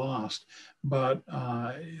would get lost. But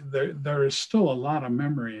there is still a lot of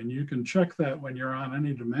memory, and you can check that when you're on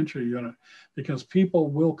any dementia unit, because people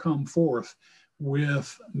will come forth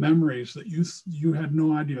with memories that you had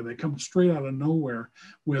no idea. They come straight out of nowhere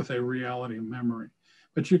with a reality memory.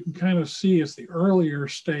 But you can kind of see as the earlier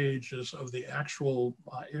stages of the actual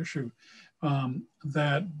issue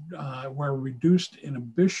that where reduced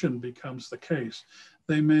inhibition becomes the case.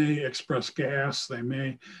 They may express gas, they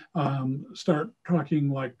may start talking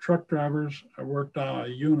like truck drivers. I worked on a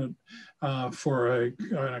unit for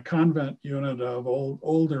a convent unit of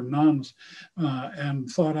older nuns and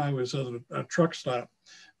thought I was at a truck stop.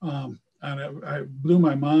 And it blew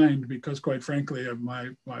my mind because, quite frankly,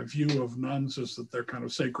 my view of nuns is that they're kind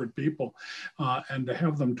of sacred people, and to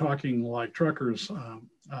have them talking like truckers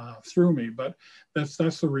threw me. But that's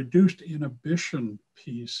the reduced inhibition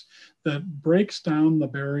piece that breaks down the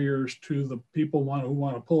barriers to the people who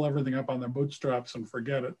want to pull everything up on their bootstraps and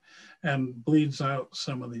forget it, and bleeds out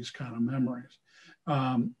some of these kind of memories.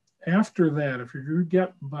 After that, if you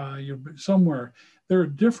get somewhere, there are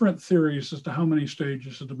different theories as to how many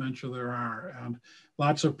stages of dementia there are. And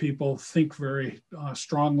lots of people think very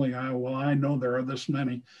strongly, well, I know there are this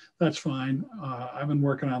many. That's fine. I've been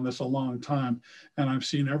working on this a long time, and I've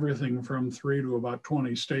seen everything from 3 to about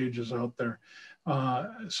 20 stages out there.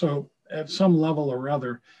 So at some level or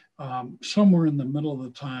other, somewhere in the middle of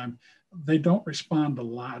the time, they don't respond to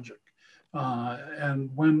logic. And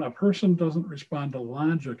when a person doesn't respond to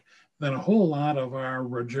logic, then a whole lot of our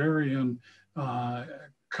Rogerian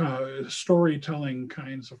storytelling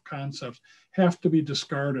kinds of concepts have to be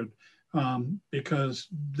discarded because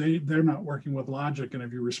they're not working with logic. And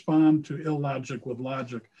if you respond to illogic with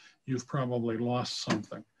logic, you've probably lost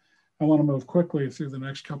something. I want to move quickly through the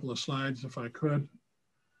next couple of slides if I could,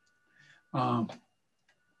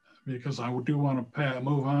 because I do want to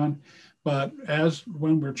move on. But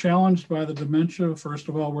when we're challenged by the dementia, first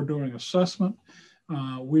of all, we're doing assessment.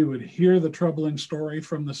 We would hear the troubling story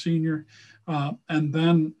from the senior and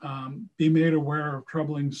then be made aware of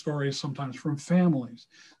troubling stories sometimes from families.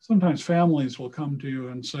 Sometimes families will come to you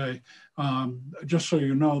and say, just so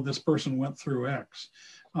you know, this person went through X.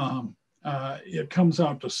 It comes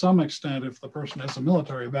out to some extent if the person has a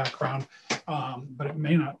military background, but it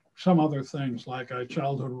may not. Some other things like a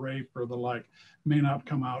childhood rape or the like may not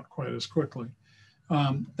come out quite as quickly.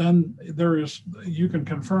 Then you can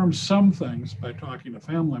confirm some things by talking to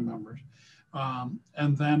family members.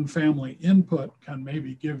 And then family input can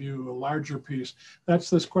maybe give you a larger piece.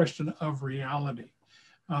 That's this question of reality.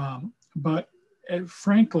 But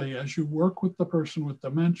frankly, as you work with the person with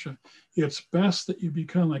dementia, it's best that you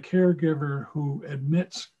become a caregiver who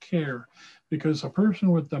admits care, because a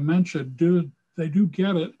person with dementia, they do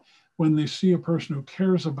get it when they see a person who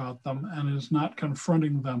cares about them and is not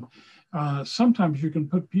confronting them. Sometimes you can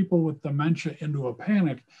put people with dementia into a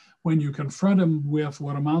panic when you confront them with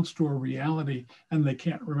what amounts to a reality and they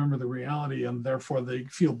can't remember the reality, and therefore they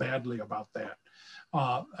feel badly about that.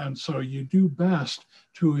 And so you do best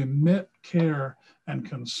to emit care and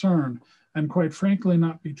concern, and quite frankly,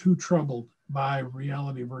 not be too troubled by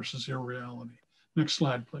reality versus irreality. Next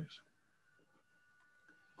slide, please.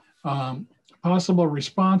 Possible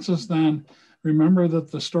responses then. Remember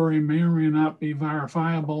that the story may or may not be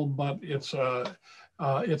verifiable, but it's a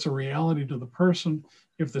reality to the person.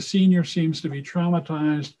 If the senior seems to be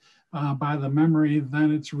traumatized by the memory,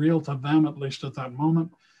 then it's real to them, at least at that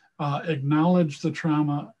moment. Acknowledge the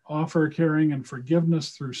trauma, offer caring and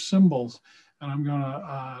forgiveness through symbols. And I'm going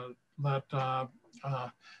to let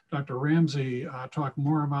Dr. Ramsay talk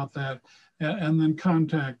more about that, and then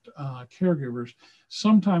contact caregivers.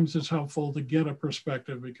 Sometimes it's helpful to get a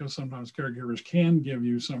perspective, because sometimes caregivers can give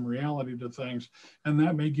you some reality to things, and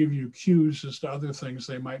that may give you cues as to other things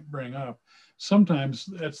they might bring up. Sometimes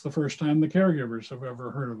it's the first time the caregivers have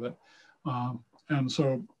ever heard of it. And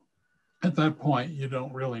so at that point, you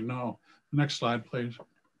don't really know. Next slide, please.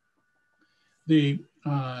 The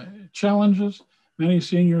challenges: many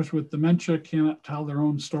seniors with dementia cannot tell their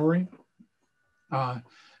own story.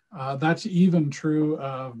 That's even true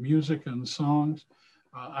of music and songs.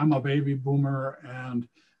 I'm a baby boomer, and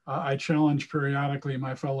I challenge periodically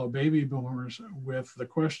my fellow baby boomers with the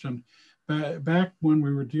question, back when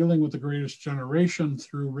we were dealing with the greatest generation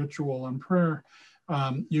through ritual and prayer,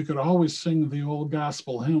 you could always sing the old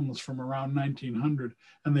gospel hymns from around 1900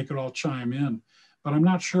 and they could all chime in. But I'm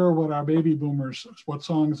not sure what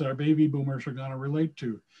songs our baby boomers are going to relate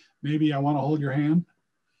to. Maybe I Want to Hold Your Hand.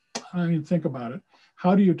 I mean, think about it.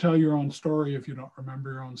 How do you tell your own story if you don't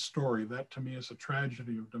remember your own story? That to me is a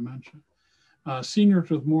tragedy of dementia. Seniors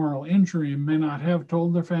with moral injury may not have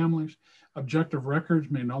told their families. Objective records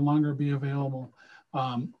may no longer be available.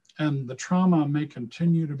 And the trauma may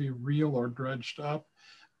continue to be real or dredged up.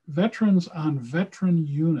 Veterans on veteran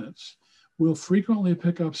units will frequently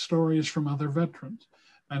pick up stories from other veterans.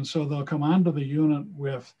 And so they'll come onto the unit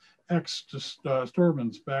with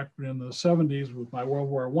disturbance. Back in the 70s with my World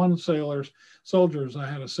War I soldiers, I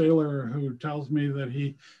had a sailor who tells me that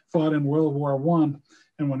he fought in World War I.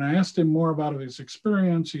 And when I asked him more about his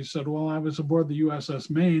experience, he said, well, I was aboard the USS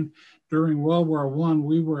Maine during World War I.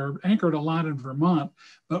 We were anchored a lot in Vermont,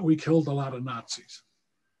 but we killed a lot of Nazis.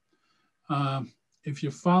 If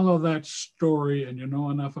you follow that story and you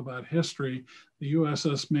know enough about history, the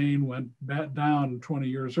USS Maine went down 20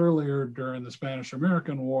 years earlier during the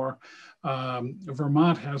Spanish-American War.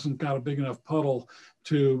 Vermont hasn't got a big enough puddle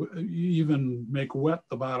to even make wet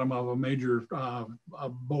the bottom of a major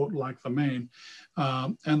boat like the Maine.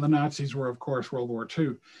 And the Nazis were, of course, World War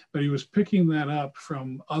II. But he was picking that up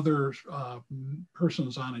from other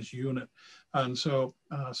persons on his unit. And so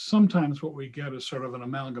sometimes what we get is sort of an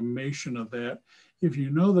amalgamation of that. If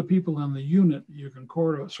you know the people in the unit, you can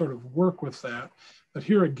sort of work with that. But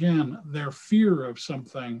here again, their fear of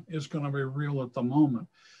something is going to be real at the moment.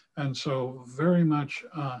 And so very much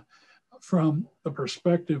from the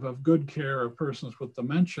perspective of good care of persons with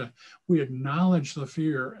dementia, we acknowledge the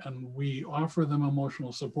fear and we offer them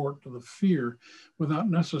emotional support to the fear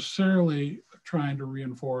without necessarily trying to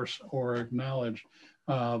reinforce or acknowledge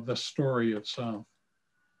the story itself.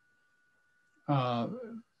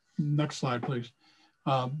 Next slide, please.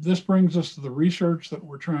 This brings us to the research that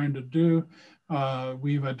we're trying to do.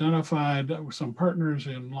 We've identified some partners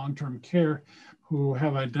in long-term care who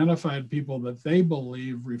have identified people that they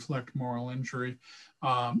believe reflect moral injury.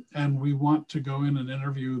 And we want to go in and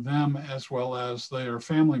interview them as well as their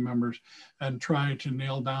family members and try to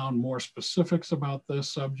nail down more specifics about this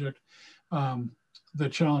subject. The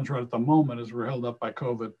challenge right at the moment is we're held up by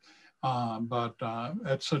COVID. But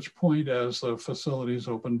at such point as the facilities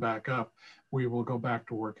open back up, we will go back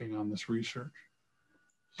to working on this research.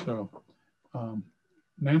 So,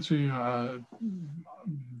 Nancy.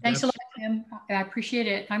 Thanks a lot, Tim. I appreciate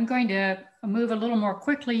it. I'm going to move a little more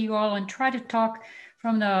quickly, you all, and try to talk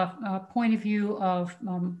from the point of view of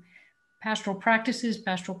pastoral practices,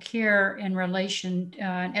 pastoral care in relation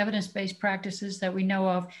and evidence-based practices that we know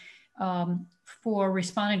of for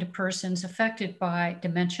responding to persons affected by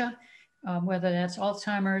dementia, whether that's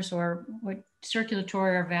Alzheimer's or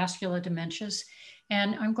circulatory or vascular dementias.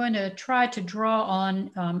 And I'm going to try to draw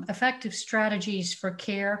on effective strategies for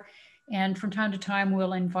care. And from time to time,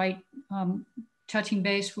 we'll invite touching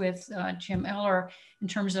base with Jim Ellor in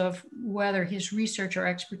terms of whether his research or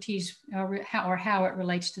expertise or how it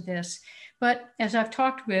relates to this. But as I've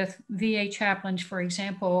talked with VA chaplains, for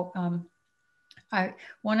example,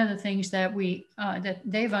 one of the things that that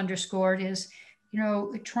they've underscored is,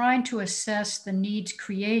 trying to assess the needs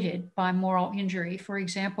created by moral injury. For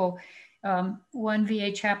example, one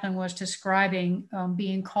VA chaplain was describing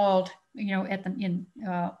being called,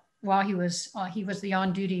 while he was the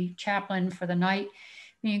on-duty chaplain for the night,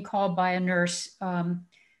 being called by a nurse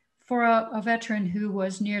for a veteran who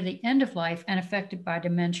was near the end of life and affected by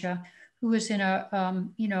dementia, who was in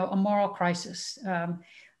a moral crisis.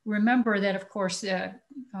 Remember that, of course,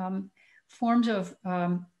 forms of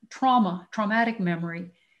traumatic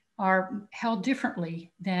memory are held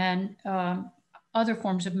differently than other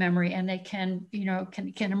forms of memory, and they can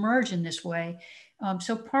emerge in this way.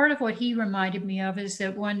 So part of what he reminded me of is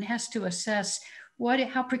that one has to assess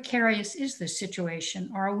how precarious is this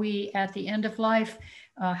situation? Are we at the end of life?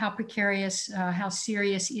 How precarious, how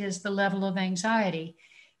serious is the level of anxiety?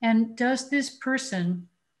 And does this person,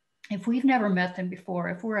 if we've never met them before,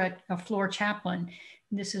 if we're a floor chaplain,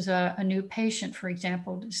 this is a new patient, for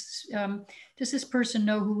example, does this person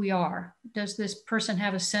know who we are? Does this person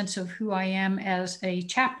have a sense of who I am as a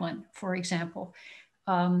chaplain, for example?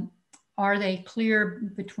 Are they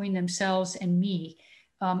clear between themselves and me?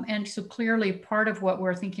 And so clearly part of what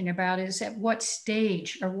we're thinking about is at what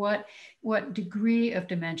stage or what degree of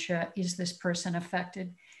dementia is this person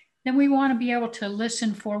affected? Then we want to be able to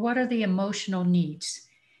listen for what are the emotional needs.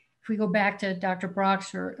 If we go back to Dr.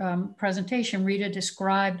 Brock's presentation, Rita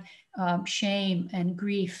described shame and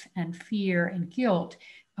grief and fear and guilt,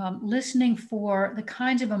 listening for the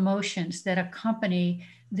kinds of emotions that accompany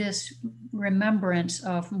this remembrance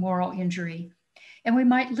of moral injury. And we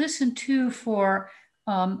might listen too for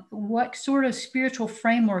what sort of spiritual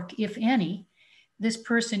framework, if any, this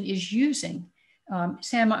person is using.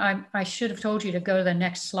 Sam, I should have told you to go to the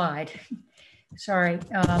next slide. Sorry.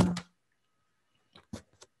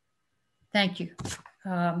 Thank you.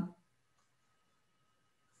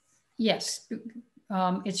 Yes,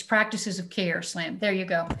 it's practices of care, Slam. There you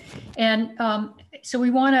go. And so we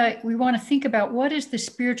want to think about what is the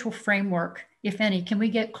spiritual framework, if any. Can we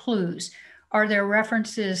get clues? Are there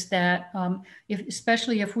references that,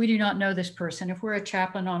 especially if we do not know this person, if we're a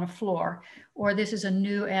chaplain on a floor, or this is a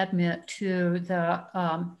new admit to the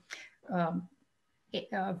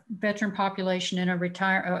veteran population in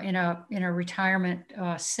a retirement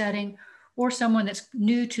setting, or someone that's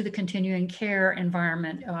new to the continuing care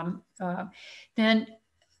environment, then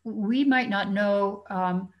we might not know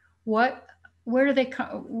what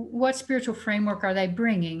spiritual framework are they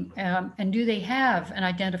bringing, and do they have an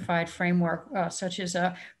identified framework such as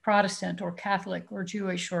a Protestant or Catholic or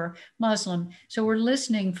Jewish or Muslim? So we're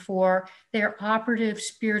listening for their operative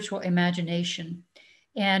spiritual imagination.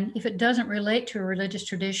 And if it doesn't relate to a religious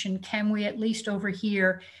tradition, can we at least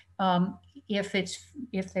overhear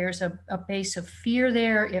if there's a base of fear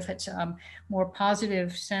there, if it's a more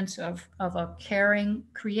positive sense of a caring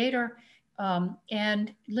creator,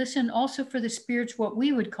 and listen also for the what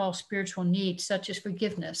we would call spiritual needs, such as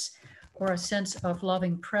forgiveness or a sense of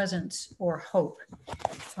loving presence or hope.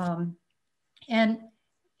 And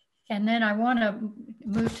then I want to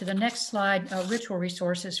move to the next slide, ritual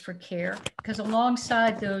resources for care, because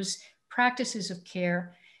alongside those practices of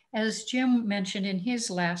care, as Jim mentioned in his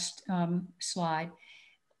last slide,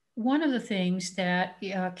 one of the things that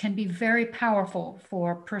can be very powerful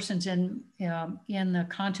for persons in the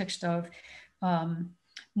context of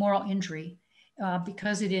moral injury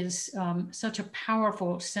because it is such a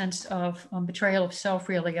powerful sense of betrayal of self,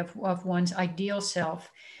 really, of one's ideal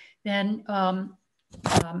self, then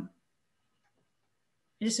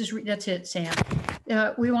that's it, Sam.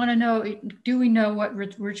 We want to know, do we know what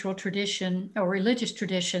ritual tradition or religious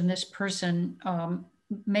tradition this person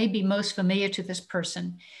may be most familiar to this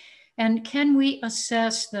person? And can we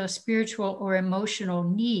assess the spiritual or emotional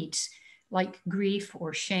needs like grief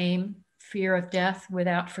or shame, fear of death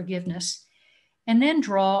without forgiveness? And then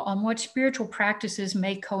draw on what spiritual practices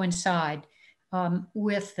may coincide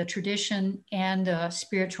with the tradition and the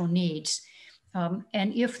spiritual needs. And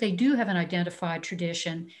if they do have an identified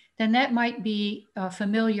tradition, then that might be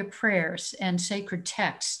familiar prayers and sacred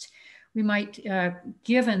text. We might,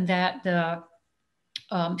 given that the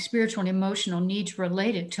spiritual and emotional needs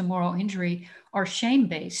related to moral injury are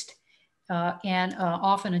shame-based and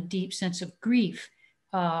often a deep sense of grief.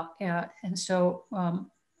 And so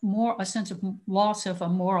more a sense of loss of a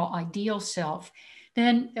moral ideal self.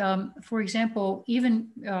 Then, for example, even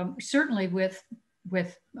certainly with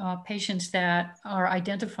patients that are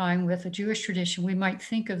identifying with a Jewish tradition, we might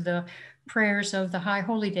think of the prayers of the high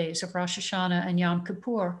holy days of Rosh Hashanah and Yom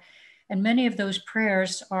Kippur. And many of those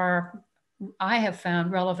prayers are, I have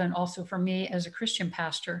found, relevant also for me as a Christian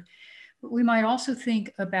pastor. But we might also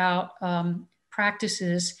think about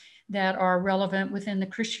practices that are relevant within the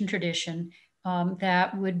Christian tradition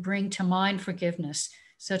that would bring to mind forgiveness,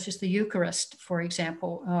 such as the Eucharist, for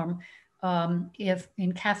example, if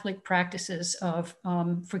in Catholic practices of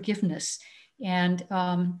forgiveness. And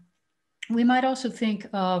we might also think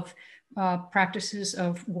of practices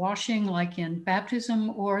of washing, like in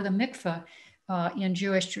baptism or the mikveh in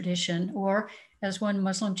Jewish tradition, or as one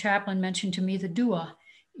Muslim chaplain mentioned to me, the dua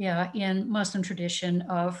in Muslim tradition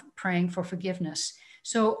of praying for forgiveness.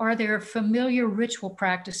 So are there familiar ritual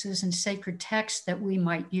practices and sacred texts that we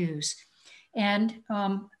might use? And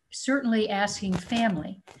certainly asking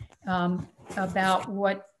family about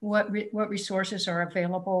what resources are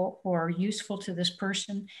available or useful to this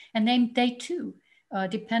person. And then they too,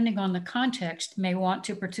 depending on the context, may want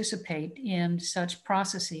to participate in such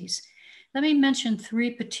processes. Let me mention three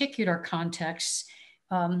particular contexts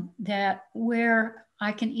that where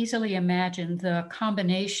I can easily imagine the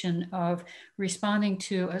combination of responding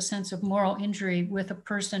to a sense of moral injury with a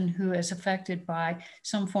person who is affected by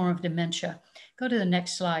some form of dementia. Go to the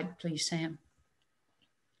next slide, please, Sam.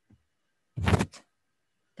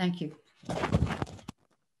 Thank you.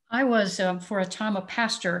 I was, for a time, a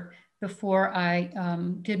pastor before I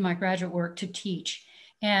did my graduate work to teach.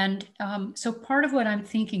 And so part of what I'm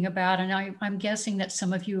thinking about, and I'm guessing that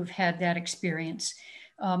some of you have had that experience,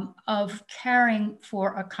 of caring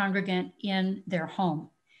for a congregant in their home.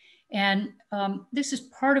 And this is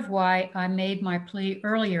part of why I made my plea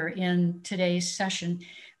earlier in today's session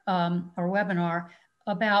or webinar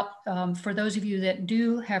about, for those of you that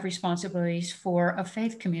do have responsibilities for a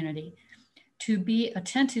faith community, to be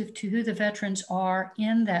attentive to who the veterans are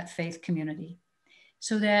in that faith community,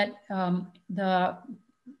 so that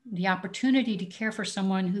the opportunity to care for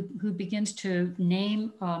someone who begins to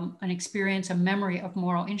name an experience, a memory of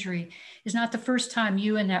moral injury, is not the first time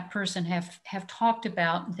you and that person have talked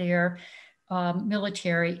about their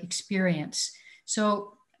military experience.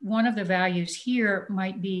 So one of the values here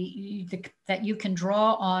might be that you can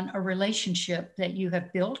draw on a relationship that you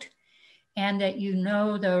have built, and that you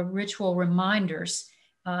know the ritual reminders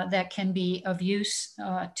that can be of use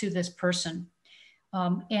to this person.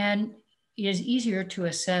 And it is easier to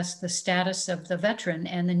assess the status of the veteran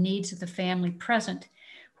and the needs of the family present.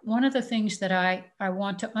 One of the things that I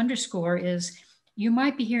want to underscore is you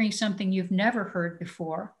might be hearing something you've never heard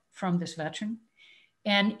before from this veteran.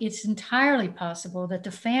 And it's entirely possible that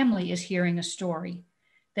the family is hearing a story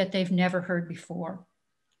that they've never heard before.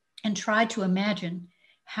 And try to imagine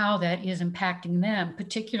how that is impacting them,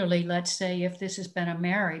 particularly, let's say, if this has been a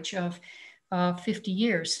marriage of 50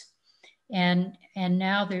 years. And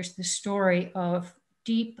now there's the story of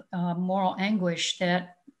deep moral anguish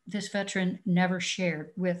that this veteran never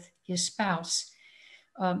shared with his spouse.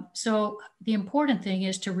 So the important thing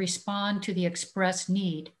is to respond to the expressed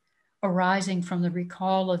need arising from the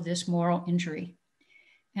recall of this moral injury,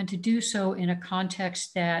 and to do so in a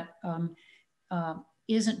context that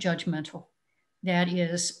isn't judgmental, that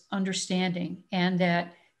is understanding, and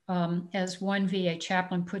that, as one VA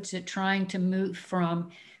chaplain puts it, trying to move from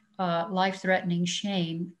life-threatening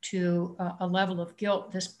shame to a level of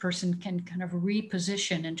guilt this person can kind of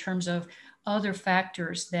reposition in terms of other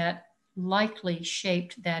factors that likely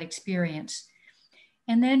shaped that experience.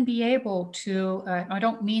 And then be able to, I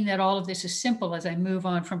don't mean that all of this is simple as I move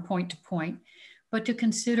on from point to point, but to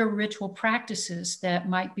consider ritual practices that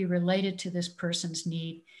might be related to this person's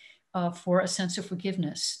need for a sense of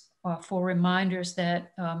forgiveness, for reminders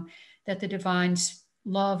that, that the divine's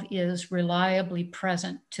love is reliably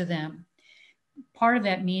present to them. Part of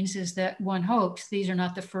that means is that one hopes these are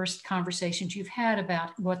not the first conversations you've had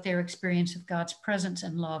about what their experience of God's presence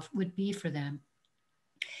and love would be for them.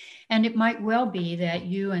 And it might well be that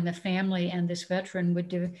you and the family and this veteran would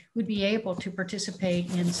be able to participate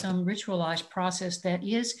in some ritualized process that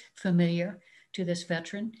is familiar to this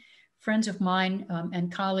veteran. Friends of mine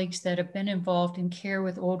and colleagues that have been involved in care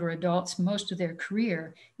with older adults most of their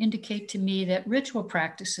career indicate to me that ritual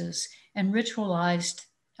practices and ritualized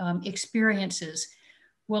experiences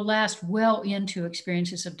will last well into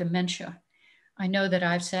experiences of dementia. I know that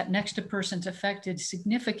I've sat next to persons affected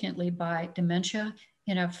significantly by dementia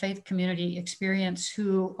in a faith community experience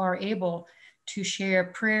who are able to share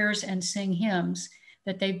prayers and sing hymns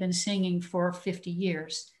that they've been singing for 50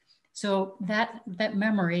 years. So that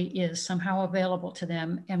memory is somehow available to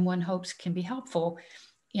them, and one hopes can be helpful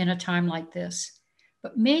in a time like this.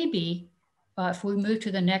 But maybe if we move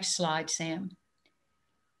to the next slide, Sam,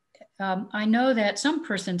 I know that some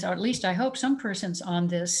persons, or at least I hope some persons on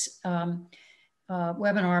this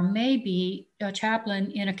webinar may be a chaplain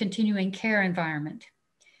in a continuing care environment.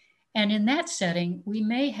 And in that setting, we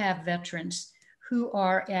may have veterans who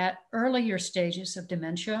are at earlier stages of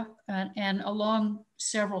dementia and along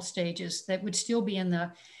several stages that would still be in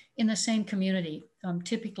the same community.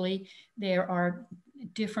 Typically, there are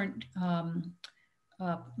different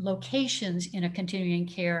locations in a continuing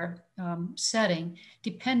care setting,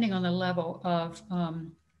 depending on the level of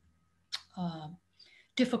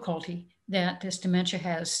difficulty that this dementia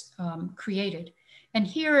has created. And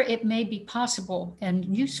here it may be possible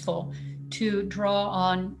and useful to draw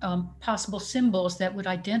on possible symbols that would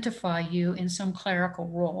identify you in some clerical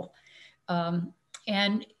role.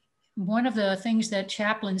 And one of the things that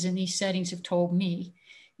chaplains in these settings have told me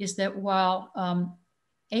is that while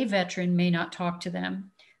a veteran may not talk to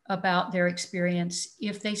them about their experience,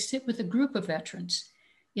 if they sit with a group of veterans,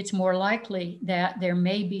 it's more likely that there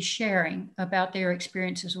may be sharing about their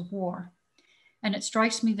experiences of war. And it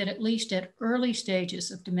strikes me that at least at early stages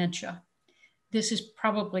of dementia, this is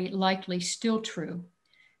probably likely still true.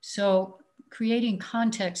 So creating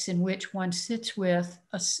contexts in which one sits with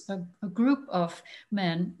a group of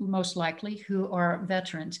men, most likely, who are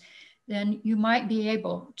veterans, then you might be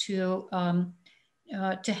able to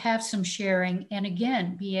have some sharing and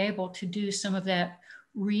again, be able to do some of that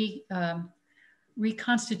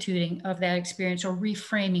reconstituting of that experience, or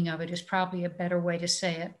reframing of it is probably a better way to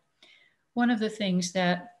say it. One of the things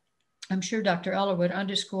that I'm sure Dr. Ellor would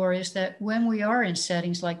underscore is that when we are in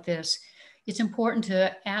settings like this, it's important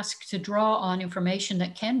to ask to draw on information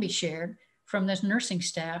that can be shared from the nursing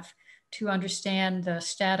staff to understand the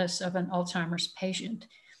status of an Alzheimer's patient.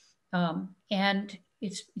 And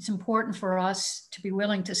it's important for us to be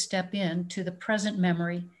willing to step in to the present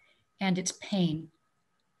memory and its pain,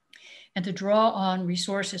 and to draw on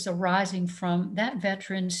resources arising from that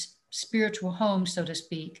veteran's spiritual home, so to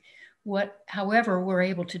speak, however we're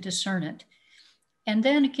able to discern it. And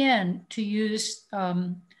then again, to use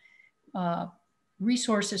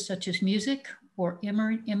resources such as music or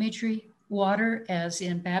imagery, water as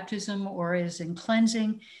in baptism or as in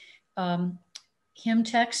cleansing, hymn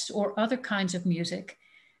texts or other kinds of music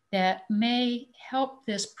that may help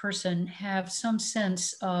this person have some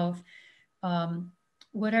sense of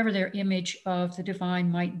whatever their image of the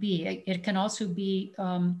divine might be. It can also be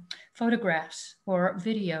photographs or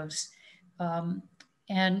videos. I'm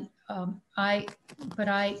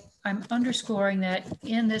underscoring that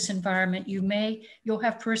in this environment, you'll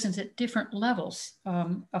have persons at different levels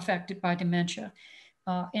affected by dementia.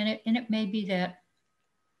 And it may be that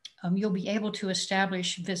you'll be able to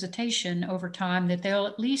establish visitation over time, that they'll,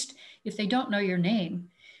 at least if they don't know your name,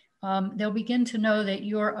 they'll begin to know that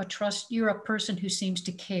you're a person who seems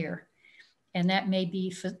to care, and that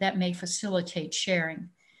may facilitate sharing.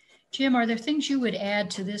 Jim, are there things you would add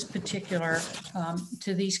to this particular,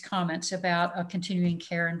 to these comments about a continuing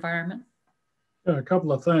care environment? Yeah, a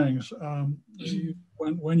couple of things.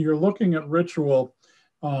 When you're looking at ritual,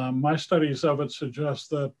 my studies of it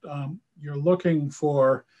suggest that you're looking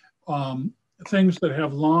for things that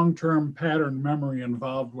have long-term pattern memory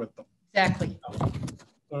involved with them. Exactly.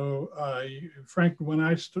 So, Frank, when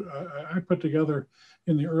I put together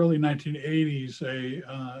in the early 1980s a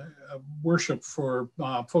worship for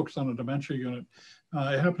folks on a dementia unit.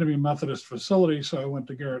 It happened to be a Methodist facility, so I went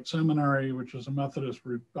to Garrett Seminary, which is a Methodist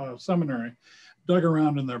seminary, dug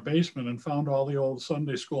around in their basement and found all the old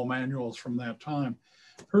Sunday school manuals from that time.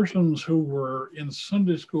 persons who were in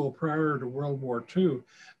Sunday school prior to World War II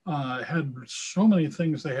had so many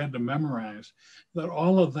things they had to memorize that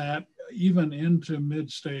all of that, even into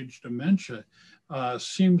mid-stage dementia,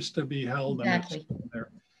 seems to be held Exactly. in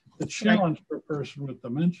there. The challenge for a person with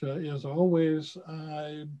dementia is always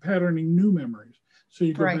patterning new memories. So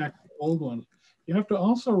you go back to the old ones. You have to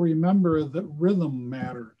also remember that rhythm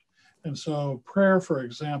matters. And so prayer, for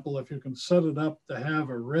example, if you can set it up to have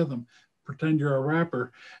a rhythm, pretend you're a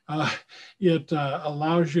rapper, it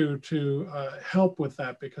allows you to help with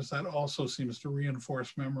that, because that also seems to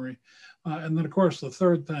reinforce memory. And then, of course, the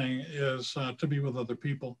third thing is to be with other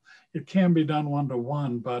people. It can be done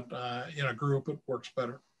one-to-one, but in a group, it works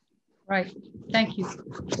better. Right. Thank you.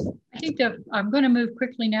 I think that I'm going to move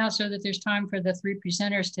quickly now so that there's time for the three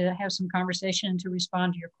presenters to have some conversation and to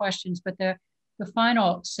respond to your questions. But the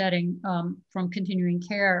final setting from continuing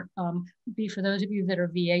care would be for those of you that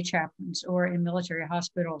are VA chaplains or in military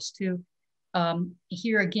hospitals to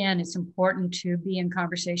here again, it's important to be in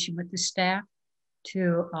conversation with the staff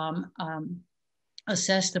to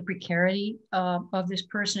assess the precarity of this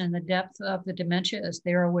person and the depth of the dementia as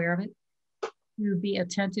they're aware of it. To be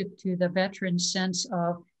attentive to the veteran's sense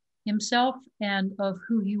of himself and of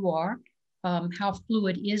who you are. How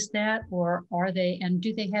fluid is that, or are they, and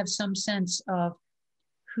do they have some sense of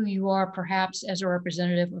who you are, perhaps as a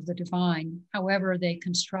representative of the divine, however they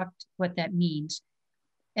construct what that means.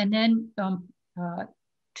 And then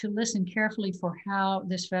to listen carefully for how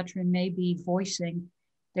this veteran may be voicing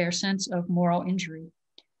their sense of moral injury.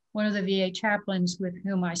 One of the VA chaplains with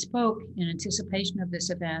whom I spoke in anticipation of this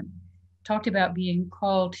event talked about being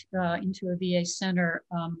called into a VA center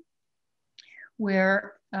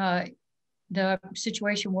where the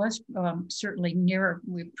situation was certainly near,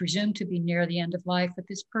 we presume to be near the end of life, but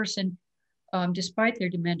this person, despite their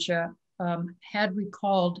dementia, had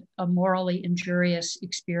recalled a morally injurious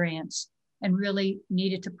experience and really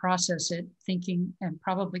needed to process it, thinking, and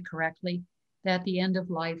probably correctly, that the end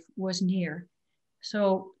of life was near.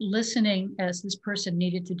 So listening, as this person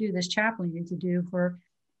needed to do, this chaplain needed to do, for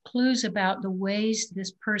clues about the ways this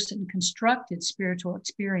person constructed spiritual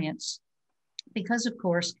experience. Because of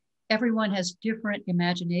course, everyone has different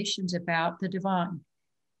imaginations about the divine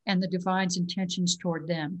and the divine's intentions toward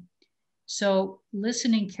them. So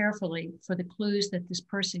listening carefully for the clues that this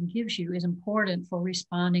person gives you is important for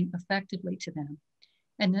responding effectively to them.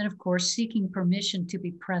 And then of course, seeking permission to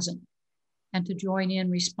be present and to join in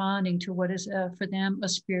responding to what is for them a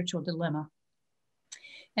spiritual dilemma.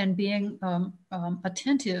 And being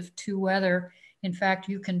attentive to whether, in fact,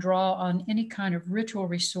 you can draw on any kind of ritual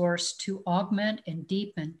resource to augment and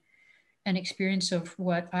deepen an experience of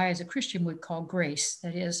what I, as a Christian, would call grace,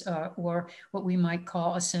 that is, or what we might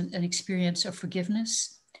call an experience of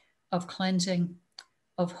forgiveness, of cleansing,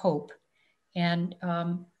 of hope. And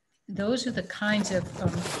those are the kinds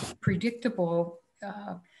of predictable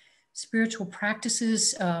spiritual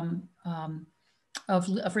practices of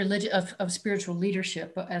spiritual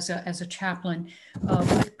leadership as a chaplain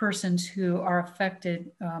with persons who are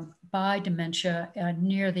affected by dementia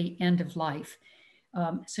near the end of life.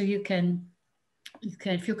 So you can,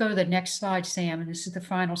 if you go to the next slide, Sam, and this is the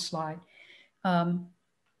final slide. I'm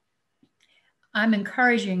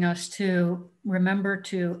encouraging us to remember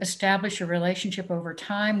to establish a relationship over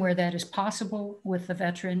time where that is possible with the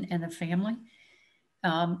veteran and the family,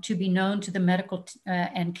 to be known to the medical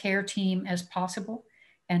and care team as possible,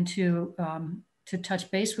 and to touch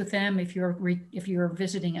base with them if you're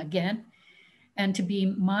visiting again, and to be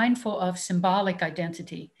mindful of symbolic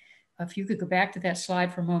identity. If you could go back to that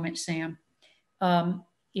slide for a moment, Sam.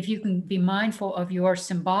 If you can be mindful of your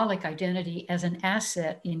symbolic identity as an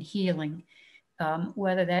asset in healing,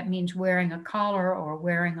 whether that means wearing a collar or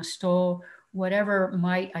wearing a stole, whatever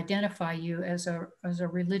might identify you as a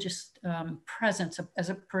religious presence, as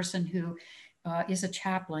a person who is a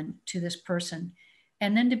chaplain to this person.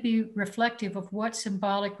 And then to be reflective of what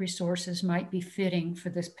symbolic resources might be fitting for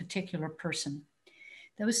this particular person.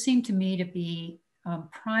 Those seem to me to be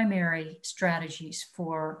primary strategies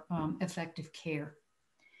for effective care.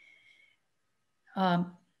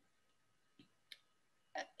 And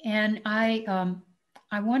I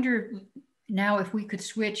wonder now if we could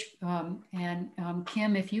switch, and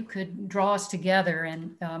Kim, if you could draw us together,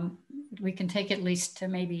 and we can take at least to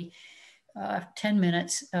maybe 10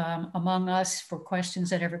 minutes among us for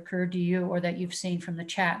questions that have occurred to you or that you've seen from the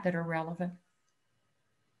chat that are relevant.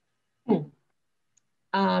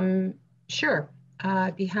 Sure,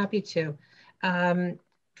 I'd be happy to.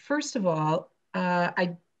 First of all,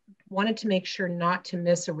 I wanted to make sure not to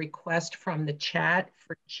miss a request from the chat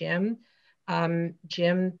for Jim.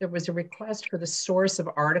 Jim, there was a request for the source of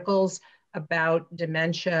articles about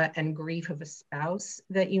dementia and grief of a spouse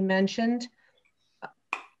that you mentioned.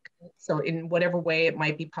 So in whatever way it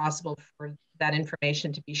might be possible for that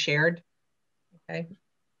information to be shared. Okay.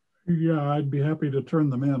 Yeah, I'd be happy to turn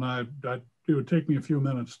them in. It would take me a few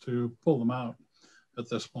minutes to pull them out at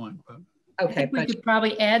this point. But okay, I think we could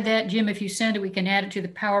probably add that, Jim. If you send it, we can add it to the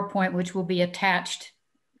PowerPoint, which will be attached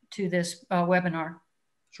to this webinar.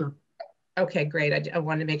 Sure. Okay, great. I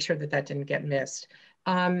wanted to make sure that that didn't get missed.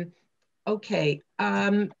 Okay.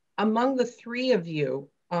 Among the three of you,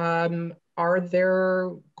 are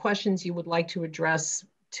there questions you would like to address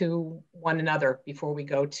to one another before we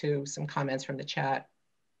go to some comments from the chat?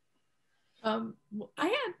 I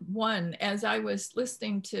had one as I was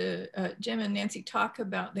listening to Jim and Nancy talk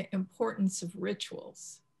about the importance of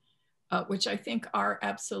rituals, which I think are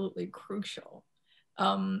absolutely crucial.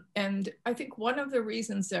 And I think one of the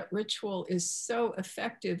reasons that ritual is so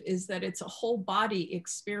effective is that it's a whole body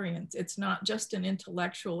experience. It's not just an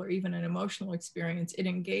intellectual or even an emotional experience. It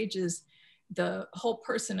engages the whole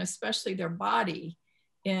person, especially their body,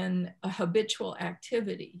 in a habitual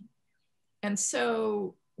activity. And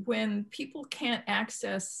so when people can't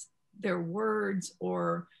access their words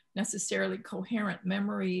or necessarily coherent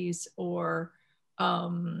memories or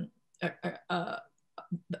a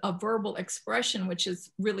verbal expression, which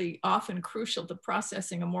is really often crucial to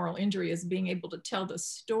processing a moral injury, is being able to tell the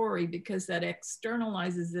story, because that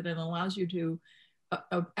externalizes it and allows you to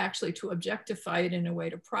actually to objectify it in a way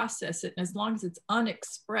to process it. And as long as it's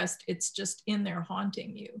unexpressed, it's just in there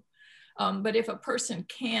haunting you. But if a person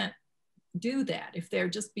can't do that, if they're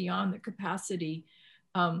just beyond the capacity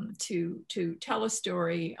to tell a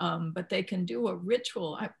story, but they can do a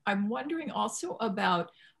ritual, I'm wondering also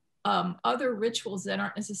about other rituals that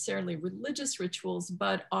aren't necessarily religious rituals,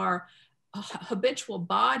 but are habitual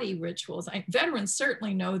body rituals. Veterans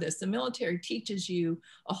certainly know this. The military teaches you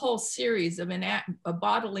a whole series of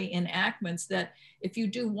bodily enactments that if you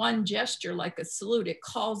do one gesture like a salute, it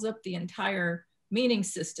calls up the entire meaning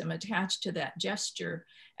system attached to that gesture,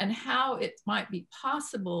 and how it might be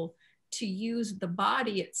possible to use the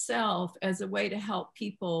body itself as a way to help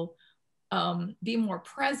people be more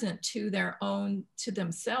present to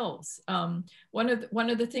themselves. One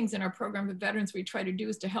of the things in our program with veterans we try to do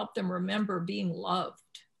is to help them remember being loved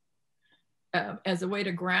as a way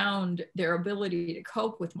to ground their ability to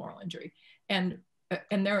cope with moral injury. And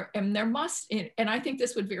there must, and I think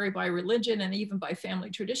this would vary by religion and even by family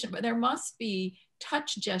tradition, but there must be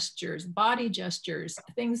touch gestures, body gestures,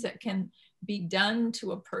 things that can be done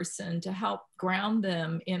to a person to help ground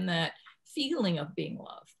them in that feeling of being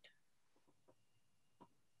loved.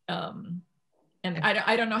 And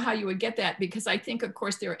I don't know how you would get that, because I think, of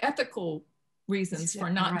course, there are ethical reasons for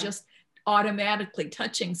not just automatically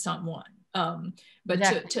touching someone, but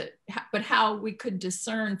but how we could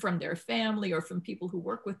discern from their family or from people who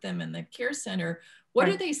work with them in the care center, what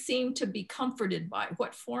do they seem to be comforted by?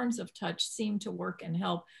 What forms of touch seem to work and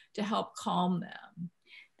help calm them?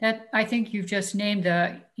 That, I think you've just named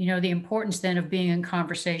the importance then of being in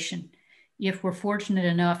conversation. If we're fortunate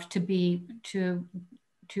enough to be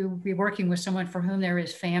working with someone for whom there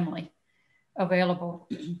is family available.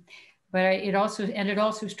 But it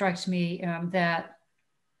also strikes me that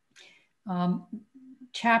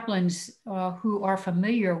chaplains who are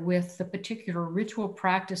familiar with the particular ritual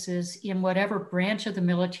practices in whatever branch of the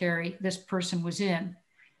military this person was in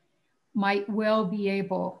might well be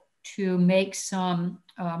able to make some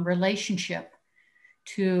relationship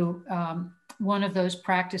to one of those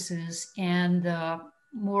practices and the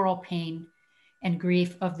moral pain and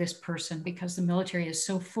grief of this person, because the military is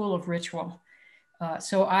so full of ritual.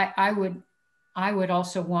 So I would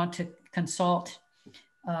also want to consult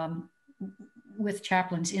with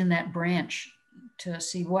chaplains in that branch to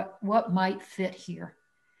see what might fit here.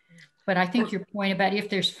 But I think your point about if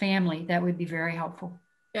there's family, that would be very helpful.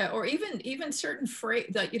 Yeah, or even certain phrase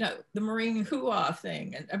that, the Marine hoo-ah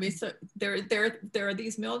thing. And I mean, so there are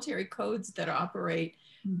these military codes that operate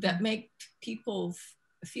that make people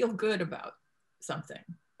feel good about something.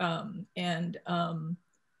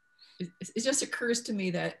 It just occurs to me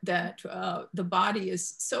that the body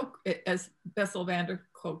is so, as Bessel van der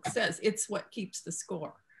Kolk says, it's what keeps the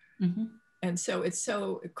score. And so it's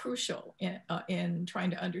so crucial in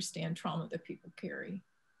trying to understand trauma that people carry.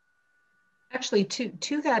 Actually,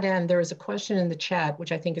 to that end, there is a question in the chat,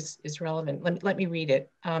 which I think is relevant. Let me read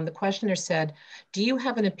it. The questioner said, do you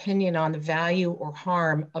have an opinion on the value or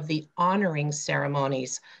harm of the honoring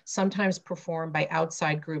ceremonies, sometimes performed by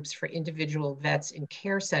outside groups for individual vets in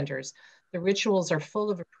care centers? The rituals are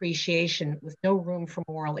full of appreciation with no room for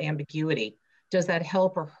moral ambiguity. Does that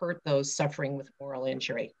help or hurt those suffering with moral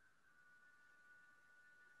injury?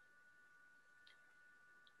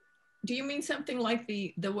 do you mean something like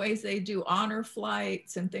the ways they do honor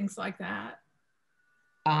flights and things like that?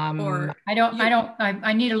 Or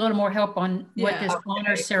I need a little more help on what this Okay.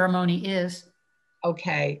 honor ceremony is.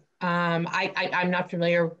 Okay. I'm not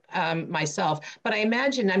familiar myself, but I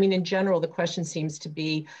imagine, I mean, in general, the question seems to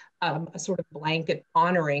be a sort of blanket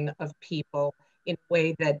honoring of people in a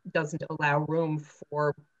way that doesn't allow room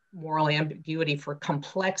for moral ambiguity, for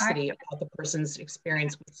complexity about the person's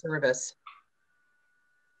experience with service.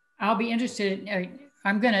 I'll be interested.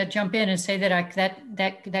 I'm going to jump in and say that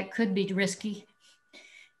that could be risky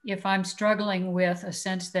if I'm struggling with a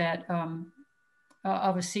sense that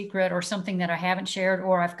of a secret or something that I haven't shared,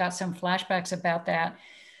 or I've got some flashbacks about that.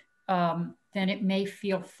 Then it may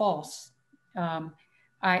feel false. I'm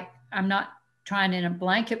not trying in a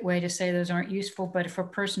blanket way to say those aren't useful, but for a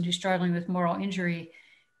person who's struggling with moral injury,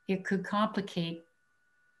 it could complicate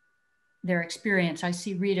their experience. I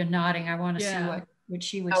see Rita nodding. I want to see what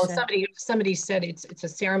she would say. Somebody said it's a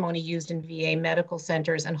ceremony used in VA medical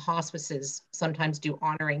centers, and hospices sometimes do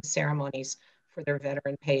honoring ceremonies for their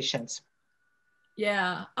veteran patients.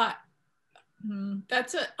 Yeah, I think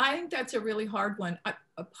that's a really hard one.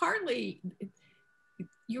 Partly,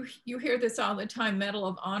 you hear this all the time. Medal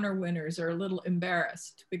of Honor winners are a little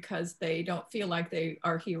embarrassed because they don't feel like they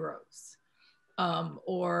are heroes, and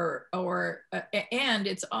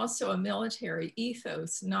it's also a military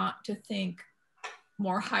ethos not to think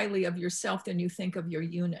more highly of yourself than you think of your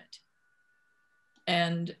unit,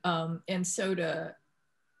 and so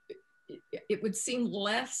it would seem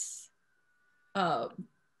less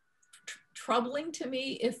troubling to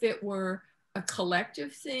me if it were a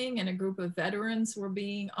collective thing and a group of veterans were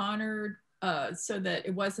being honored, so that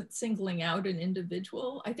it wasn't singling out an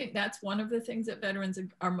individual. I think that's one of the things that veterans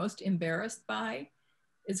are most embarrassed by,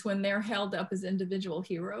 is when they're held up as individual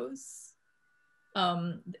heroes.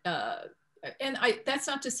 And that's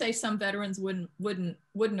not to say some veterans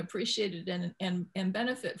wouldn't appreciate it and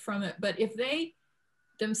benefit from it, but if they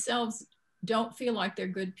themselves don't feel like they're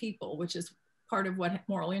good people, which is part of what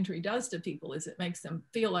moral injury does to people, is it makes them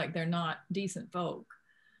feel like they're not decent folk.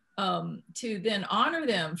 To then honor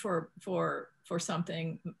them for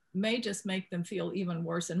something may just make them feel even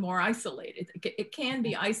worse and more isolated. It can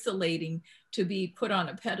be isolating to be put on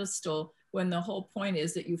a pedestal when the whole point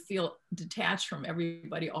is that you feel detached from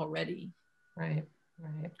everybody already. Right.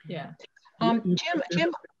 Yeah.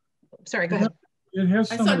 Jim, sorry, go ahead. I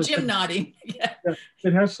saw Jim nodding. Yeah.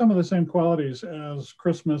 It has some of the same qualities as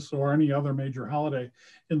Christmas or any other major holiday,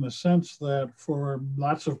 in the sense that for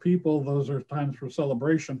lots of people, those are times for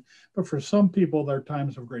celebration, but for some people, they're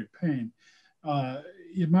times of great pain.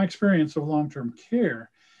 In my experience of long-term care,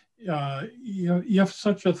 if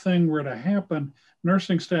such a thing were to happen,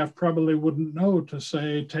 nursing staff probably wouldn't know to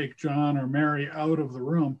say, take John or Mary out of the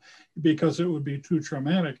room, because it would be too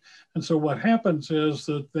traumatic. And so what happens is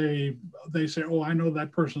that they say, oh, I know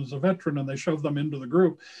that person's a veteran, and they shove them into the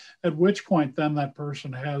group, at which point then that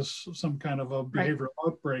person has some kind of a behavioral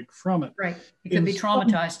outbreak from it. Right, it could be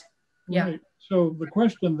traumatized. Yeah. Right. So the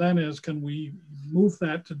question then is, can we move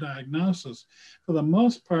that to diagnosis? For the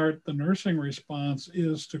most part, the nursing response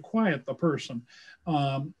is to quiet the person,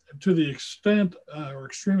 to the extent or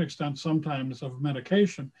extreme extent sometimes of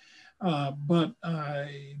medication. But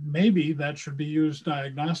maybe that should be used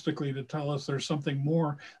diagnostically to tell us there's something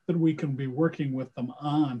more that we can be working with them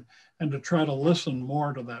on, and to try to listen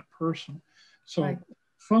more to that person. So right.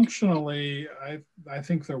 Functionally, I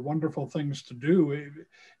think they're wonderful things to do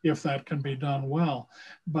if that can be done well.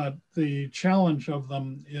 But the challenge of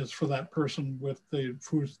them is for that person with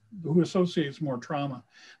who associates more trauma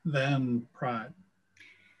than pride.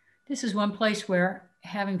 This is one place where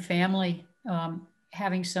having family,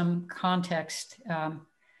 having some context can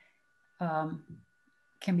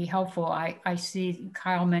be helpful. I see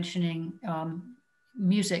Kyle mentioning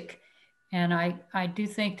music. And I do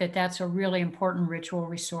think that that's a really important ritual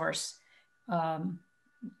resource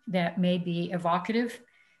that may be evocative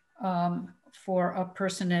for a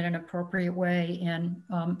person in an appropriate way. And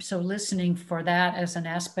so listening for that as an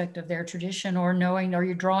aspect of their tradition, or knowing, or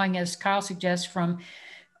you're drawing, as Kyle suggests, from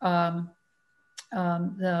the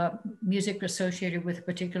music associated with a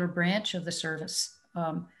particular branch of the service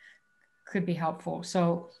could be helpful.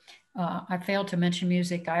 So I failed to mention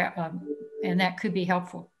music, and that could be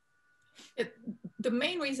helpful. The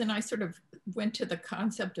main reason I sort of went to the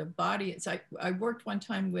concept of body is I worked one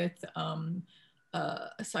time with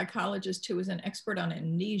a psychologist who was an expert on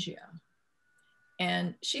amnesia.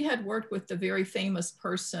 And she had worked with the very famous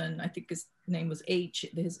person, I think his name was H,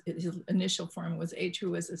 his initial form was H,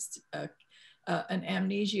 who was an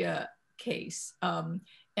amnesia case.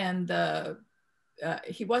 And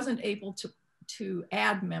he wasn't able to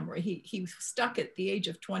add memory. He was stuck at the age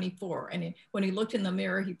of 24, and when he looked in the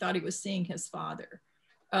mirror, he thought he was seeing his father.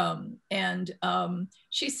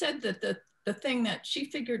 She said that the thing that she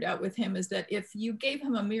figured out with him is that if you gave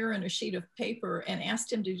him a mirror and a sheet of paper and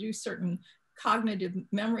asked him to do certain cognitive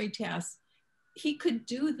memory tasks, he could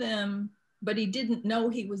do them, but he didn't know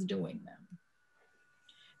he was doing them.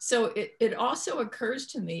 So it also occurs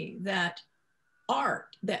to me that art,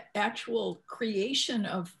 that actual creation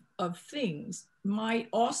of things, might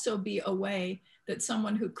also be a way that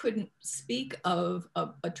someone who couldn't speak of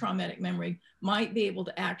a traumatic memory might be able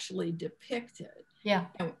to actually depict it. Yeah.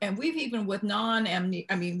 And we've even with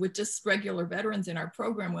with just regular veterans in our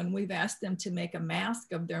program, when we've asked them to make a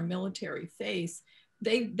mask of their military face,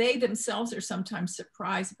 they themselves are sometimes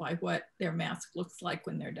surprised by what their mask looks like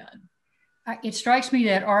when they're done. It strikes me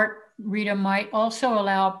that art, Rita, might also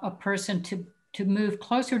allow a person to move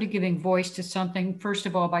closer to giving voice to something, first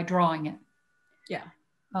of all, by drawing it. Yeah.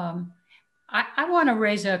 I want to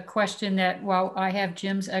raise a question that, while I have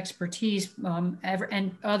Jim's expertise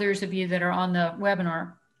and others of you that are on the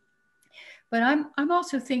webinar, but I'm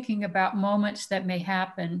also thinking about moments that may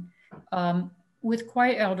happen with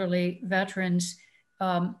quite elderly veterans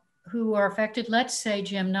who are affected, let's say,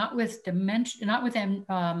 Jim, not with dementia, not with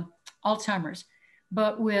Alzheimer's,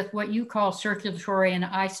 but with what you call circulatory and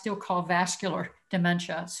I still call vascular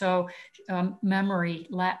dementia. So memory,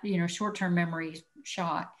 short-term memory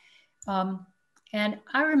shot. And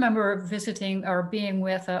I remember visiting or being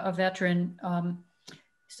with a veteran,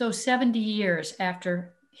 70 years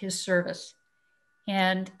after his service.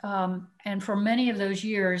 And for many of those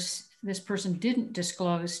years, this person didn't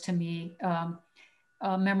disclose to me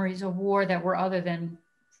memories of war that were other than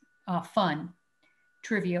fun,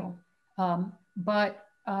 trivial. But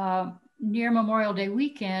near Memorial Day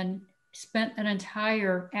weekend, spent an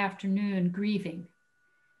entire afternoon grieving,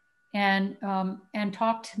 and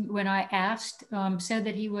talked, when I asked, said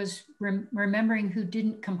that he was remembering who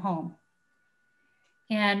didn't come home.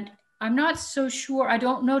 And I'm not so sure, I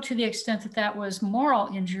don't know to the extent that that was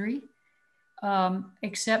moral injury,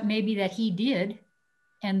 except maybe that he did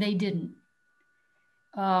and they didn't.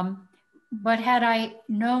 But had I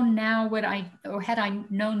known now had I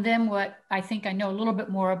known then what I think I know a little bit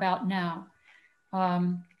more about now,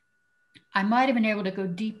 I might have been able to go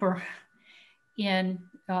deeper in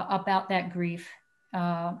about that grief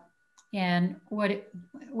and what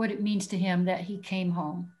it means to him that he came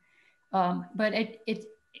home. But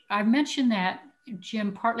I mentioned that,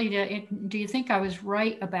 Jim, partly do you think I was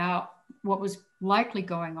right about what was likely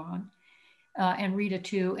going on? And Rita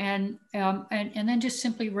too, and then just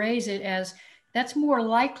simply raise it as that's more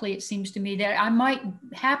likely, it seems to me, that I might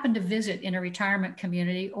happen to visit in a retirement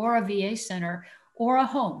community or a VA center or a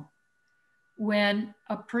home when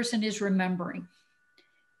a person is remembering.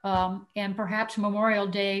 And perhaps Memorial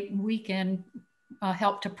Day weekend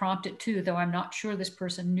helped to prompt it too, though I'm not sure this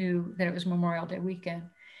person knew that it was Memorial Day weekend.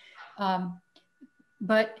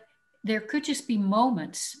 But there could just be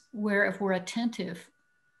moments where, if we're attentive,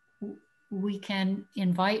 we can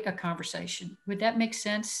invite a conversation. Would that make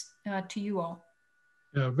sense to you all?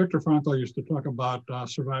 Yeah, Viktor Frankl used to talk about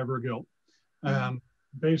survivor guilt. And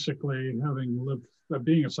basically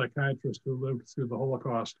being a psychiatrist who lived through the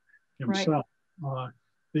Holocaust himself, right.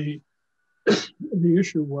 The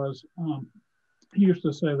issue was, he used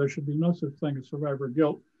to say there should be no such thing as survivor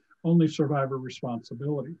guilt, only survivor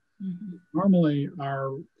responsibility. Mm-hmm. Normally,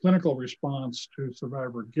 our clinical response to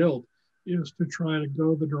survivor guilt is to try to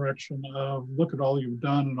go the direction of look at all you've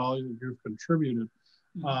done and all you've contributed.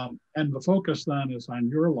 Mm-hmm. And the focus then is on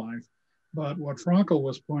your life. But what Frankl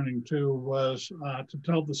was pointing to was to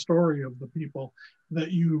tell the story of the people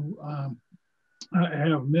that you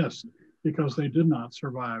have missed because they did not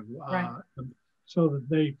survive, right. So that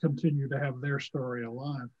they continue to have their story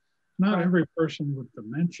alive. Not right. Every person with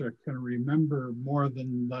dementia can remember more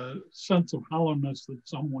than the sense of hollowness that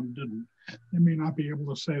someone didn't. They may not be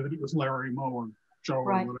able to say that it was Larry, Moe, or Joe,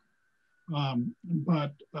 right. or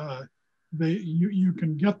whatever. But you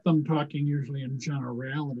can get them talking usually in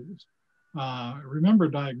generalities. Remember,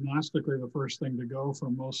 diagnostically, the first thing to go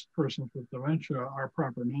for most persons with dementia are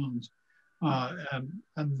proper nouns.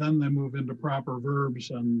 And then they move into proper verbs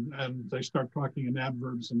and they start talking in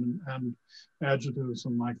adverbs and adjectives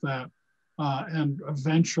and like that. And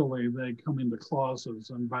eventually they come into clauses,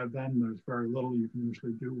 and by then there's very little you can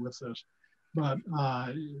usually do with this. But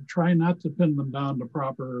try not to pin them down to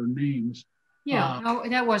proper names. Yeah, no,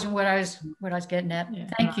 that wasn't what I was getting at. Yeah.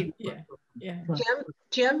 Thank you. Yeah.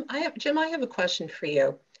 Jim, I have a question for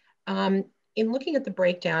you. in looking at the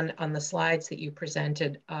breakdown on the slides that you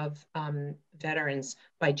presented of veterans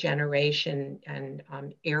by generation and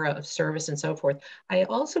era of service and so forth, I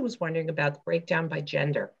also was wondering about the breakdown by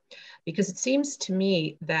gender, because it seems to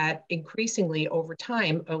me that increasingly over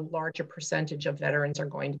time, a larger percentage of veterans are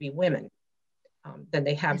going to be women than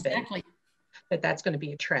they have been, that's going to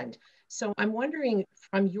be a trend. So I'm wondering,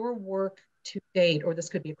 from your work to date, or this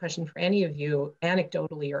could be a question for any of you,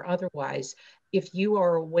 anecdotally or otherwise, if you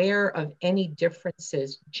are aware of any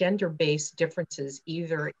differences, gender-based differences,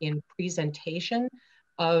 either in presentation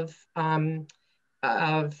of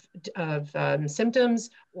symptoms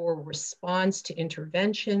or response to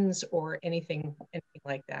interventions or anything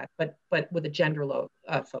like that, but with a gender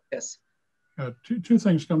focus. Two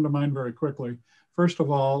things come to mind very quickly. First of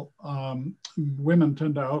all, women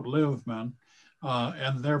tend to outlive men,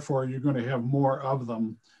 and therefore you're going to have more of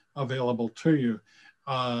them available to you.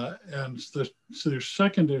 And the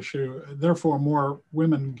second issue, therefore more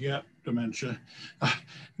women get dementia,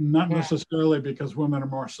 not necessarily because women are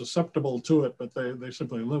more susceptible to it, but they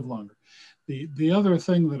simply live longer. The other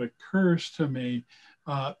thing that occurs to me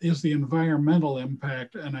is the environmental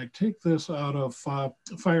impact, and I take this out of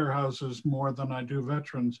firehouses more than I do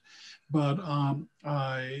veterans. But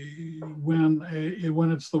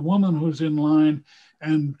when it's the woman who's in line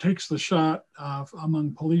and takes the shot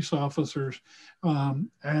among police officers,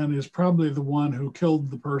 and is probably the one who killed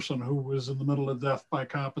the person who was in the middle of death by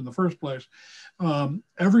cop in the first place,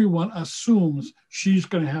 everyone assumes she's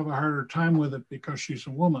going to have a harder time with it because she's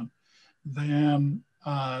a woman than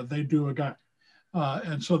they do a guy.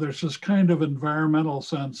 And so there's this kind of environmental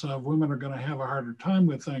sense of women are going to have a harder time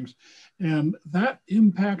with things. And that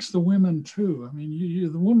impacts the women too. I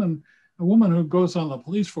mean, a woman who goes on the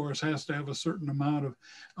police force has to have a certain amount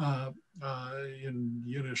of, in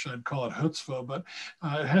Yiddish, I'd call it chutzpah, but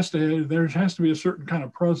there has to be a certain kind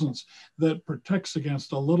of presence that protects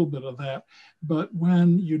against a little bit of that. But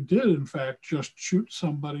when you did, in fact, just shoot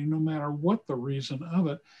somebody, no matter what the reason of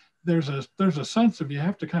it, there's a sense of you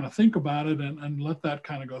have to kind of think about it and let that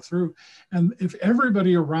kind of go through. And if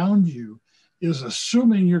everybody around you is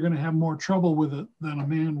assuming you're going to have more trouble with it than a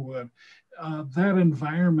man would, that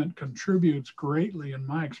environment contributes greatly, in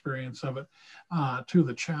my experience of it, to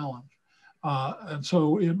the challenge. And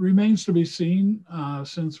so it remains to be seen,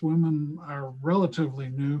 since women are relatively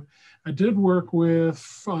new. I did work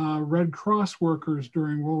with Red Cross workers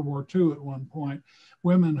during World War II at one point,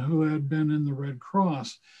 women who had been in the Red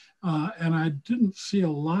Cross. And I didn't see a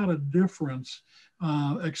lot of difference,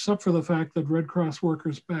 except for the fact that Red Cross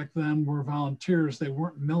workers back then were volunteers. They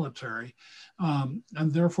weren't military. And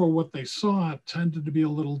therefore what they saw tended to be a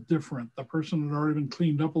little different. The person had already been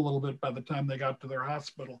cleaned up a little bit by the time they got to their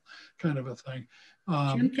hospital, kind of a thing.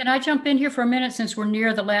 Kim, can I jump in here for a minute since we're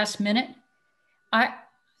near the last minute?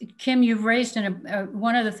 Kim, you've raised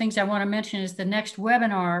one of the things I want to mention is the next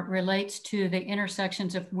webinar relates to the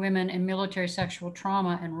intersections of women and military sexual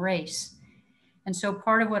trauma and race. And so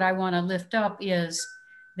part of what I want to lift up is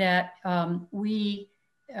that we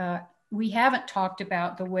haven't talked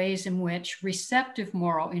about the ways in which receptive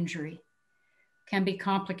moral injury can be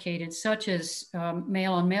complicated, such as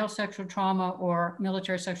male-on-male sexual trauma or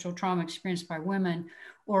military sexual trauma experienced by women,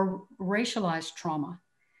 or racialized trauma.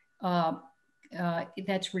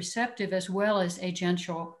 That's receptive as well as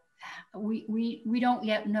agential. We don't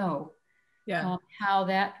yet know how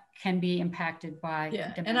that can be impacted by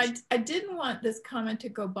dementia. And I didn't want this comment to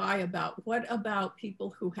go by about what about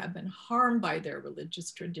people who have been harmed by their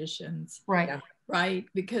religious traditions, right?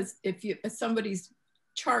 Because if somebody's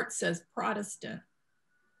chart says Protestant,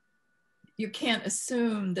 you can't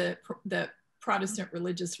assume that Protestant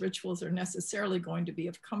religious rituals are necessarily going to be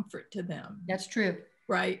of comfort to them. That's true.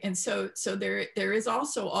 Right. And so there is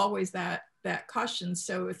also always that caution.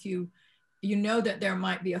 So if you know that there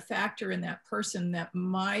might be a factor in that person that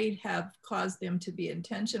might have caused them to be in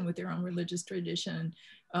tension with their own religious tradition,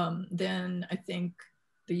 then I think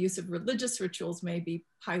the use of religious rituals may be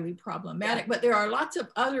highly problematic. But there are lots of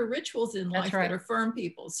other rituals in life that affirm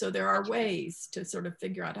people. So there are ways to sort of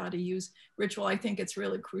figure out how to use ritual. I think it's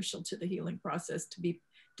really crucial to the healing process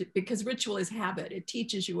because ritual is habit. It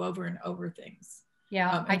teaches you over and over things.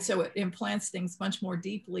 Yeah. And so it implants things much more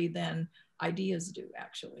deeply than ideas do,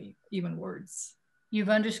 actually, even words. You've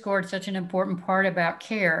underscored such an important part about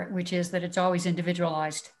care, which is that it's always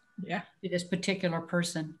individualized to this particular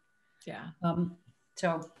person. Yeah.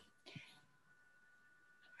 So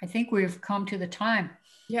I think we've come to the time.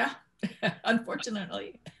 Yeah,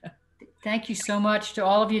 unfortunately. Thank you so much to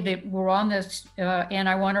all of you that were on this. And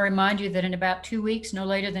I want to remind you that in about 2 weeks, no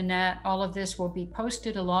later than that, all of this will be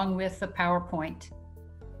posted along with the PowerPoint.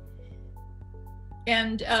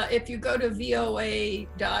 And if you go to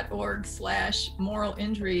voa.org/moral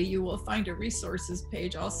injury, you will find a resources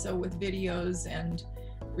page also with videos and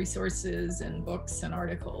resources and books and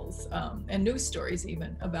articles and news stories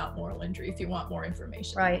even about moral injury if you want more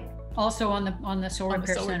information. Right. Also on the Soul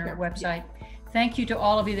Repair Center website. Yeah. Thank you to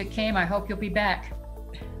all of you that came. I hope you'll be back.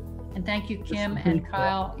 And thank you, Kim and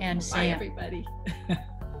Kyle and Sam. Bye, everybody.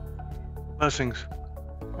 Blessings.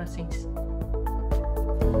 Blessings.